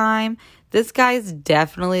 at the time. This guy's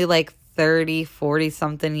definitely like 30, 40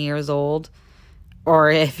 something years old. Or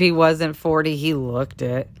if he wasn't 40, he looked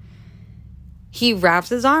it. He wraps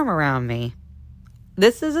his arm around me.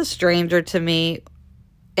 This is a stranger to me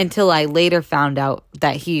until I later found out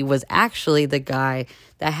that he was actually the guy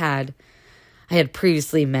that I had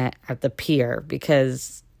previously met at the pier,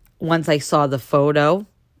 because once I saw the photo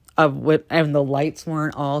of what, and the lights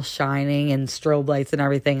weren't all shining and strobe lights and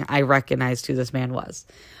everything, I recognized who this man was.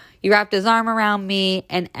 He wrapped his arm around me,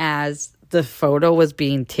 and as the photo was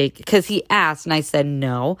being taken, because he asked and I said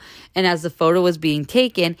no, and as the photo was being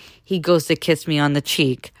taken, he goes to kiss me on the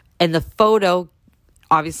cheek, and the photo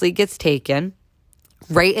obviously gets taken.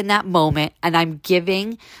 right in that moment, and I'm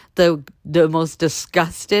giving the most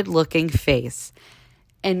disgusted looking face.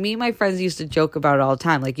 And me and my friends used to joke about it all the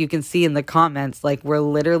time. Like, you can see in the comments, like, we're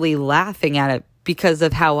literally laughing at it because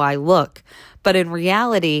of how I look. But in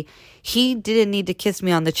reality, he didn't need to kiss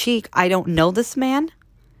me on the cheek. I don't know this man.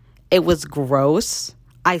 It was gross.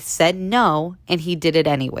 I said no, and he did it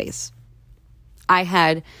anyways. I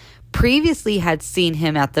had previously seen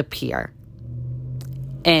him at the pier.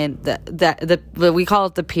 And we call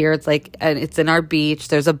it the pier. It's like, it's in our beach.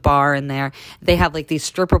 There's a bar in there. They have like these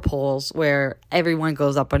stripper poles where everyone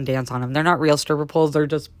goes up and dance on them. They're not real stripper poles. They're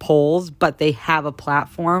just poles, but they have a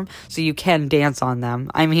platform so you can dance on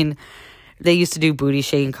them. I mean, they used to do booty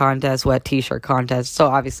shaking contests, wet t-shirt contests. So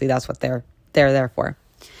obviously that's what they're there for.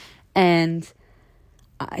 And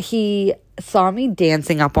he saw me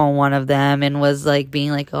dancing up on one of them and was like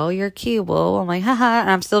being like, oh, you're cute. Well, I'm like, haha.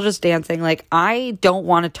 And I'm still just dancing. Like, I don't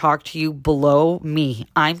want to talk to you below me.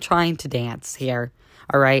 I'm trying to dance here.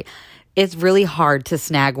 All right. It's really hard to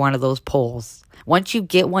snag one of those poles. Once you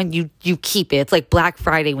get one, you keep it. It's like Black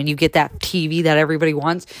Friday when you get that TV that everybody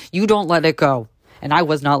wants. You don't let it go. And I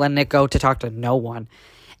was not letting it go to talk to no one.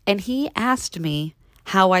 And he asked me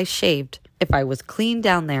how I shaved, if I was clean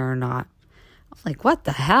down there or not. Like, what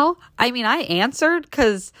the hell? I mean, I answered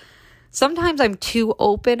because sometimes I'm too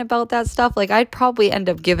open about that stuff. Like, I'd probably end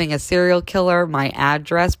up giving a serial killer my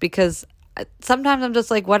address because sometimes I'm just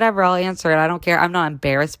like, whatever, I'll answer it. I don't care. I'm not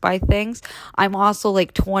embarrassed by things. I'm also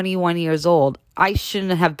like 21 years old. I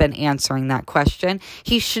shouldn't have been answering that question.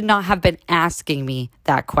 He should not have been asking me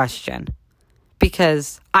that question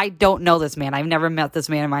because I don't know this man. I've never met this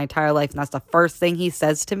man in my entire life, and that's the first thing he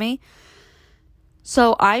says to me.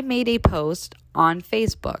 So I made a post on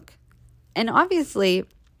Facebook, and obviously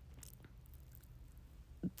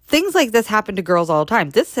things like this happen to girls all the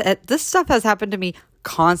time. This stuff has happened to me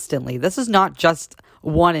constantly. This is not just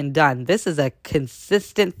one and done. This is a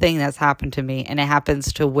consistent thing that's happened to me, and it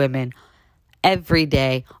happens to women every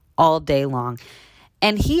day, all day long.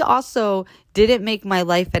 And he also didn't make my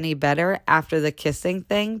life any better after the kissing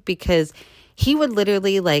thing because he would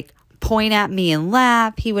literally like point at me and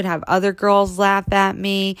laugh. He would have other girls laugh at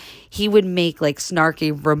me. He would make like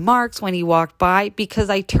snarky remarks when he walked by because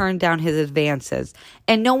I turned down his advances.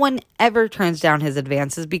 And no one ever turns down his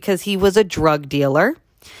advances because he was a drug dealer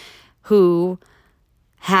who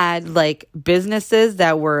had like businesses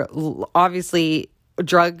that were obviously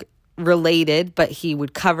drug related, but he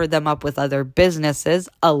would cover them up with other businesses,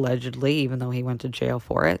 allegedly, even though he went to jail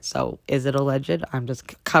for it. So is it alleged? I'm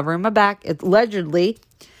just covering my back. It allegedly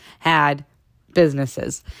had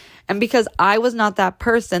businesses. And because I was not that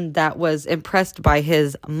person that was impressed by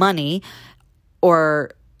his money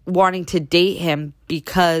or wanting to date him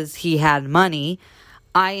because he had money,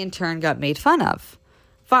 I in turn got made fun of.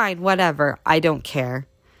 Fine, whatever. I don't care.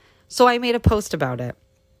 So I made a post about it.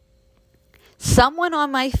 Someone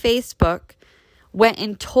on my Facebook went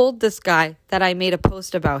and told this guy that I made a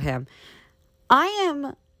post about him.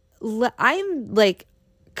 I'm like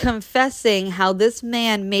confessing how this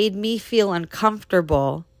man made me feel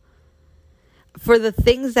uncomfortable for the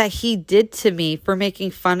things that he did to me, for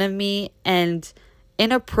making fun of me and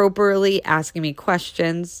inappropriately asking me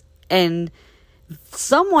questions. And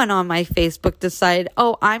someone on my Facebook decided,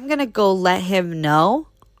 oh, I'm going to go let him know.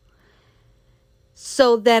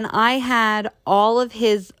 So then I had all of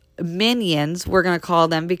his minions, we're going to call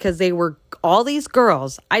them, because they were all these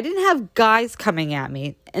girls. I didn't have guys coming at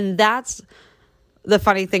me. And that's the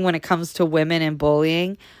funny thing when it comes to women and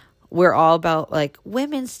bullying. We're all about like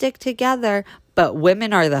women stick together, but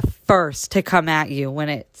women are the first to come at you when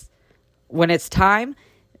it's time.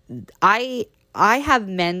 I have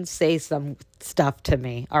men say some stuff to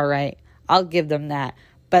me, all right? I'll give them that.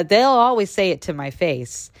 But they'll always say it to my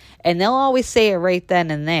face. And they'll always say it right then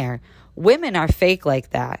and there. Women are fake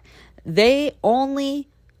like that. They only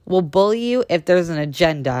will bully you if there's an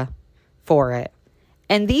agenda for it.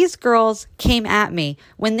 And these girls came at me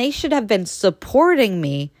when they should have been supporting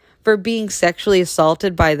me for being sexually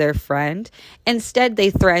assaulted by their friend. Instead,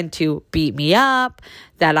 they threatened to beat me up,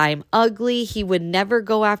 that I'm ugly. He would never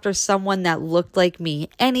go after someone that looked like me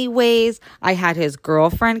anyways. I had his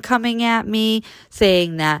girlfriend coming at me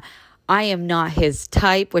saying that I am not his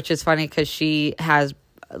type, which is funny because she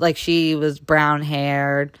was brown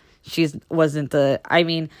haired.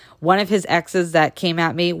 One of his exes that came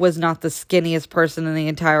at me was not the skinniest person in the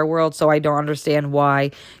entire world. So I don't understand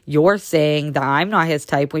why you're saying that I'm not his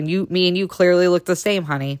type when me and you clearly look the same,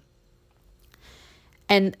 honey.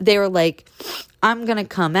 And they were like, I'm going to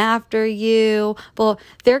come after you. Well,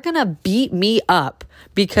 they're going to beat me up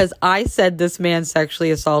because I said this man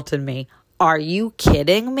sexually assaulted me. Are you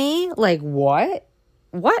kidding me? Like, what?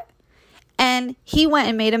 what? And he went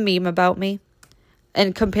and made a meme about me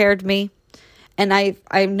and compared me. And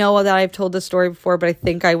I know that I've told this story before, but I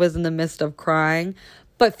think I was in the midst of crying.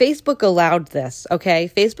 But Facebook allowed this,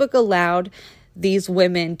 okay? Facebook allowed these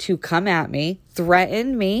women to come at me,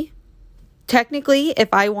 threaten me. Technically, if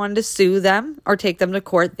I wanted to sue them or take them to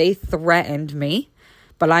court, they threatened me.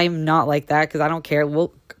 But I'm not like that because I don't care.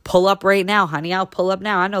 We'll pull up right now, honey. I'll pull up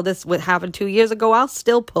now. I know this what happened 2 years ago. I'll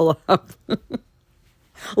still pull up.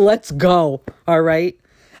 Let's go. All right.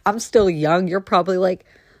 I'm still young. You're probably like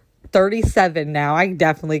 37 now. I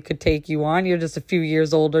definitely could take you on. You're just a few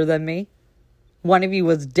years older than me. One of you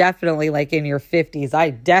was definitely like in your 50s. I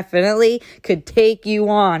definitely could take you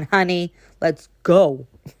on, honey. Let's go.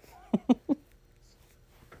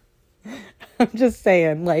 I'm just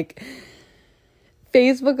saying, like,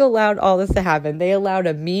 Facebook allowed all this to happen. They allowed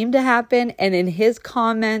a meme to happen. And in his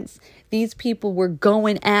comments, these people were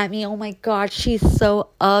going at me. Oh my God, she's so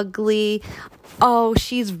ugly. Oh,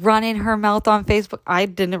 she's running her mouth on Facebook. I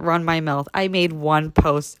didn't run my mouth. I made one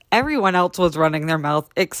post. Everyone else was running their mouth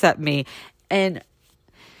except me. And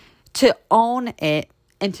to own it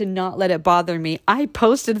and to not let it bother me, I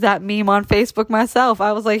posted that meme on Facebook myself.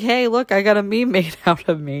 I was like, hey, look, I got a meme made out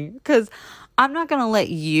of me. Because I'm not going to let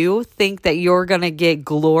you think that you're going to get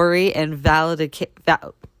glory and validate.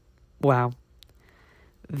 Wow.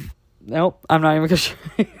 Nope, I'm not even going to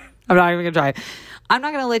try. I'm not even going to try. I'm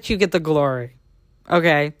not going to let you get the glory.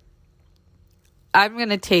 Okay? I'm going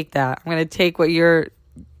to take that. I'm going to take what you're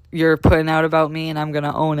putting out about me and I'm going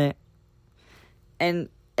to own it. And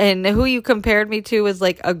who you compared me to is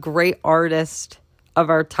like a great artist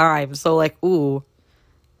of our time. So like, ooh,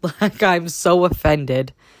 like I'm so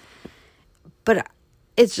offended. But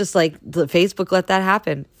it's just like Facebook let that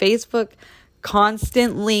happen. Facebook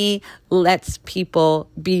constantly lets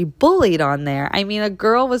people be bullied on there. I mean, a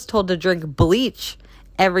girl was told to drink bleach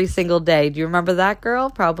every single day. Do you remember that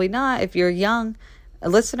girl? Probably not if you're young, a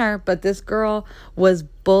listener. But this girl was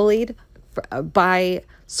bullied by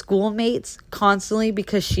schoolmates constantly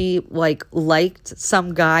because she liked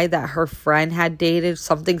some guy that her friend had dated,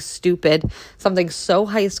 something stupid, something so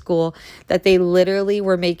high school that they literally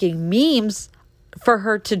were making memes for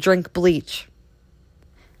her to drink bleach.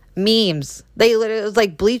 Memes. It was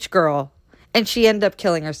like Bleach Girl. And she ended up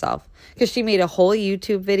killing herself because she made a whole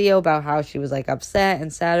YouTube video about how she was like upset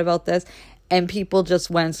and sad about this. And people just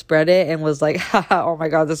went and spread it and was like, oh my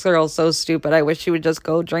God, this girl's so stupid. I wish she would just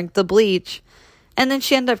go drink the bleach. And then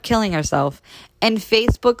she ended up killing herself. And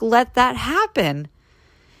Facebook let that happen.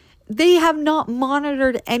 They have not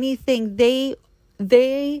monitored anything.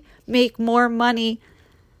 They make more money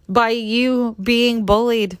by you being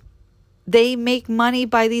bullied. They make money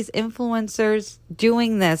by these influencers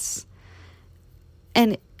doing this.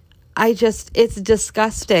 And it's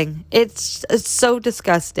disgusting. It's so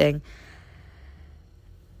disgusting.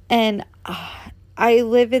 And I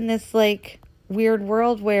live in this like weird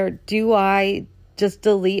world where do I just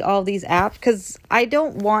delete all these apps? Because I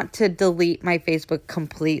don't want to delete my Facebook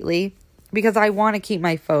completely because I want to keep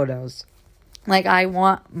my photos. Like I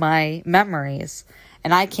want my memories.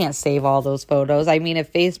 And I can't save all those photos. I mean,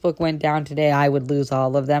 if Facebook went down today, I would lose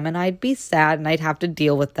all of them. And I'd be sad and I'd have to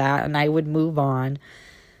deal with that. And I would move on.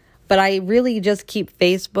 But I really just keep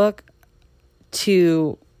Facebook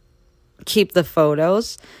to keep the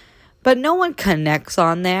photos. But no one connects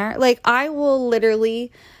on there. Like, I will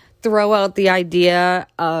literally throw out the idea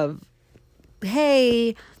of,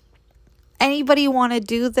 hey, anybody want to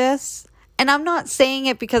do this? And I'm not saying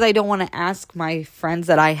it because I don't want to ask my friends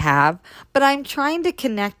that I have, but I'm trying to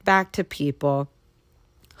connect back to people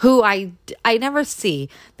who I never see.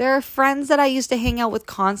 There are friends that I used to hang out with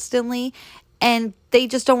constantly, and they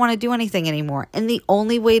just don't want to do anything anymore. And the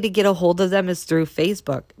only way to get a hold of them is through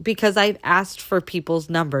Facebook because I've asked for people's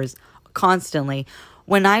numbers constantly.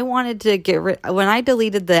 When I wanted to when I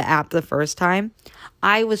deleted the app the first time,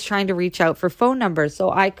 I was trying to reach out for phone numbers so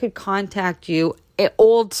I could contact you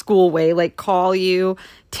old school way, like call you,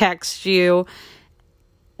 text you.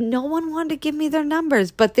 No one wanted to give me their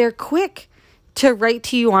numbers, but they're quick to write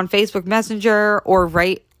to you on Facebook Messenger or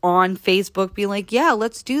write on Facebook, be like, yeah,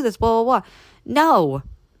 let's do this, blah, blah, blah. No,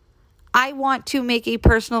 I want to make a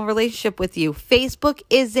personal relationship with you. Facebook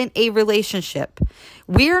isn't a relationship.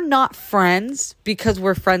 We're not friends because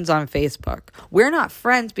we're friends on Facebook. We're not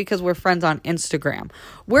friends because we're friends on Instagram.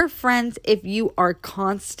 We're friends if you are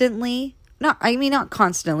constantly, not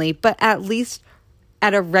constantly, but at least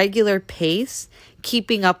at a regular pace,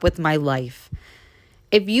 keeping up with my life.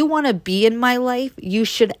 If you want to be in my life, you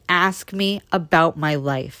should ask me about my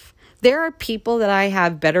life. There are people that I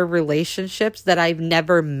have better relationships that I've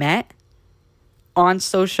never met on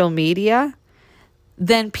social media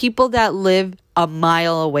than people that live a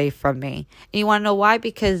mile away from me. And you want to know why?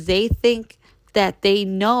 Because they think that they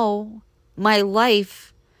know my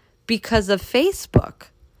life because of Facebook,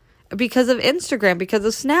 because of Instagram, because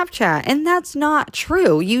of Snapchat. And that's not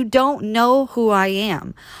true. You don't know who I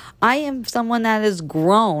am. I am someone that has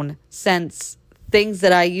grown since things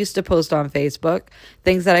that I used to post on Facebook,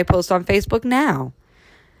 things that I post on Facebook now.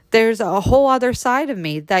 There's a whole other side of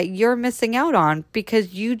me that you're missing out on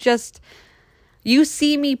because you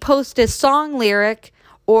see me post a song lyric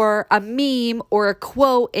or a meme or a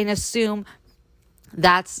quote and assume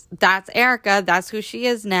that's Erica, that's who she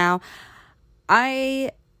is now.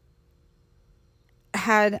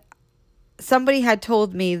 Somebody had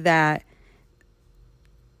told me that,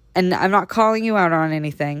 and I'm not calling you out on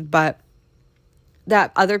anything, but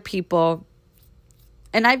that other people,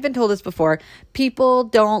 and I've been told this before, people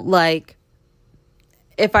don't like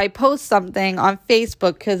if I post something on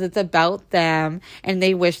Facebook because it's about them and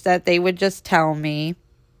they wish that they would just tell me,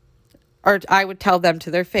 or I would tell them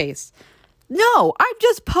to their face. No, I'm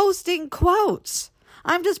just posting quotes.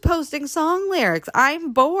 I'm just posting song lyrics.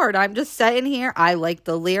 I'm bored. I'm just sitting here. I like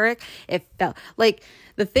the lyric. It felt like,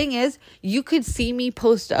 the thing is, you could see me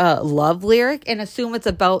post a love lyric and assume it's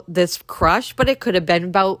about this crush, but it could have been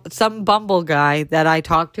about some Bumble guy that I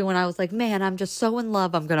talked to and I was like, man, I'm just so in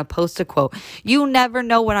love. I'm going to post a quote. You never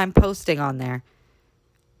know what I'm posting on there.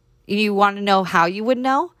 You want to know how you would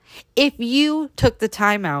know? If you took the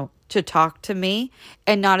time out to talk to me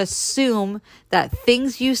and not assume that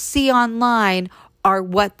things you see online are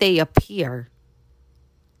what they appear.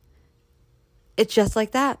 It's just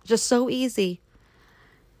like that. Just so easy.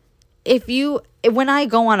 When I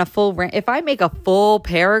go on a full rant, if I make a full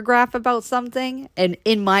paragraph about something and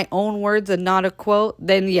in my own words and not a quote,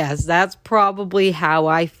 then yes, that's probably how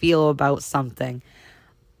I feel about something.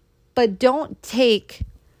 But don't take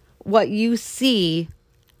what you see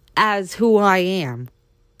as who I am.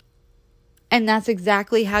 And that's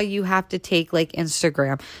exactly how you have to take like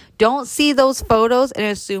Instagram. Don't see those photos and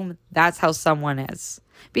assume that's how someone is.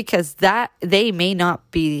 Because that they may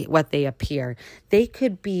not be what they appear. They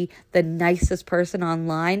could be the nicest person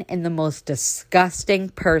online and the most disgusting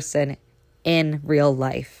person in real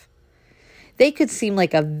life. They could seem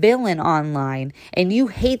like a villain online and you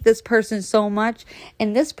hate this person so much.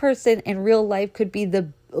 And this person in real life could be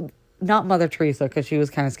not Mother Teresa because she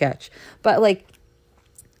was kind of sketch. But like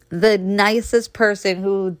the nicest person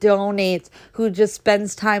who donates, who just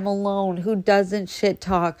spends time alone, who doesn't shit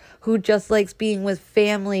talk, who just likes being with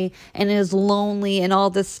family and is lonely and all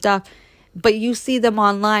this stuff. But you see them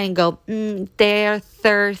online and go, they're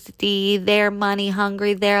thirsty, they're money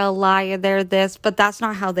hungry, they're a liar, they're this. But that's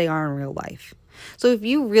not how they are in real life. So if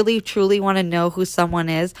you really truly want to know who someone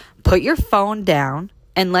is, put your phone down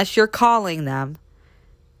unless you're calling them.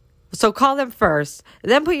 So call them first,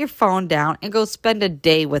 then put your phone down and go spend a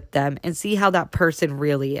day with them and see how that person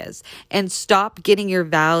really is. And stop getting your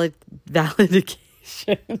validation.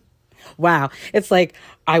 Wow. It's like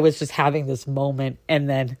I was just having this moment and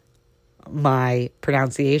then my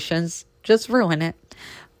pronunciations just ruin it.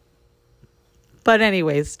 But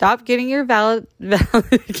anyways, stop getting your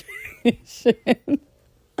validation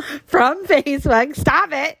from Facebook.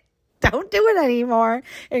 Stop it. Don't do it anymore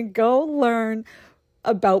and go learn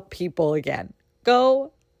about people again.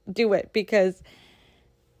 Go do it, because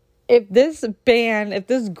if this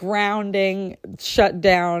grounding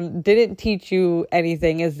shutdown didn't teach you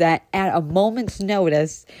anything, is that at a moment's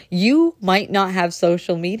notice, you might not have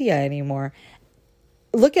social media anymore.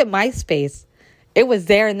 Look at MySpace. It was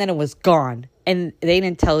there and then it was gone. And they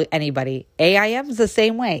didn't tell anybody. AIM is the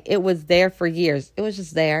same way. It was there for years. It was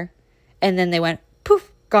just there. And then they went,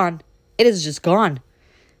 poof, gone. It is just gone.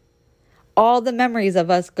 All the memories of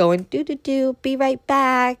us going, be right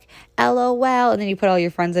back, LOL. And then you put all your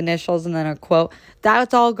friends' initials and then a quote.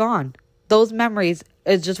 That's all gone. Those memories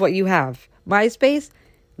is just what you have. MySpace,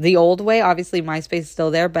 the old way, obviously MySpace is still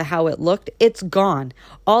there, but how it looked, it's gone.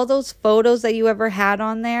 All those photos that you ever had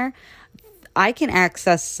on there, I can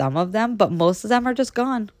access some of them, but most of them are just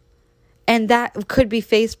gone. And that could be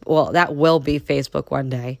Facebook. Well, that will be Facebook one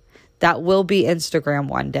day. That will be Instagram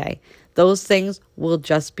one day. Those things will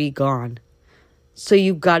just be gone. So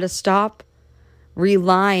you got to stop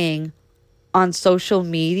relying on social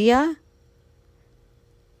media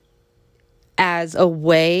as a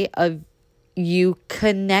way of you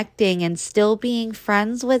connecting and still being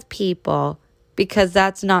friends with people, because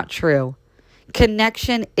that's not true.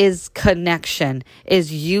 Connection is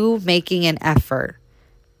you making an effort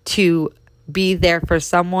to be there for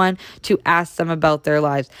someone, to ask them about their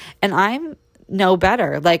lives. And I'm no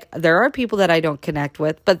better. Like, there are people that I don't connect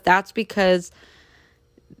with, but that's because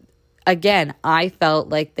again, I felt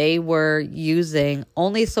like they were using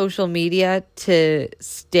only social media to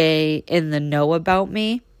stay in the know about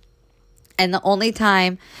me. And the only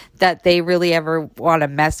time that they really ever want to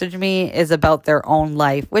message me is about their own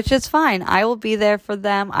life, which is fine. I will be there for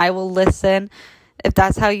them. I will listen. If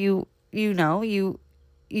that's how you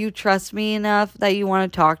trust me enough that you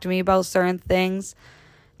want to talk to me about certain things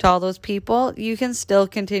to all those people, you can still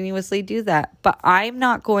continuously do that. But I'm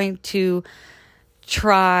not going to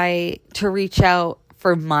try to reach out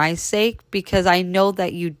for my sake, because I know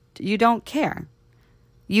that you don't care.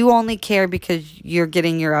 You only care because you're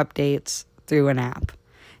getting your updates through an app.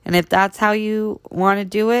 And if that's how you want to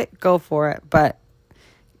do it, go for it. But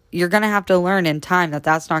you're going to have to learn in time that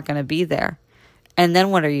that's not going to be there. And then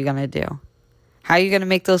what are you going to do? How are you going to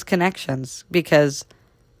make those connections? Because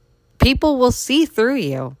people will see through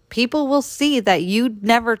you. People will see that you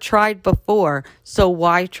never tried before. So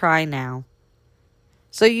why try now?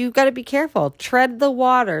 So you've got to be careful. Tread the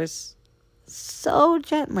waters so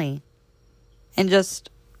gently. And just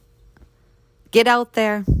get out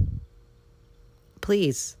there.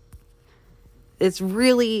 Please. It's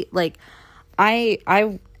really like, I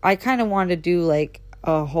kind of want to do like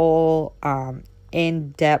a whole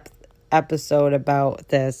in-depth episode about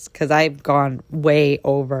this, because I've gone way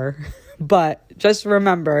over. But just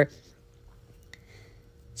remember,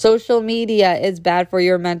 social media is bad for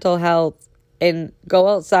your mental health. And go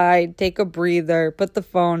outside, take a breather, put the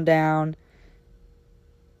phone down,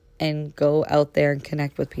 and go out there and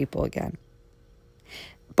connect with people again.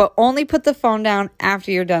 But only put the phone down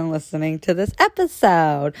after you're done listening to this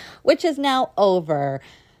episode, which is now over.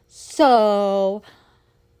 So,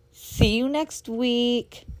 see you next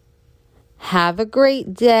week. Have a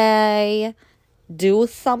great day. Do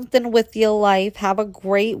something with your life. Have a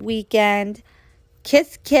great weekend.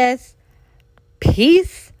 Kiss, kiss.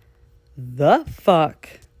 Peace the fuck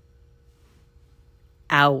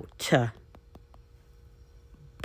out.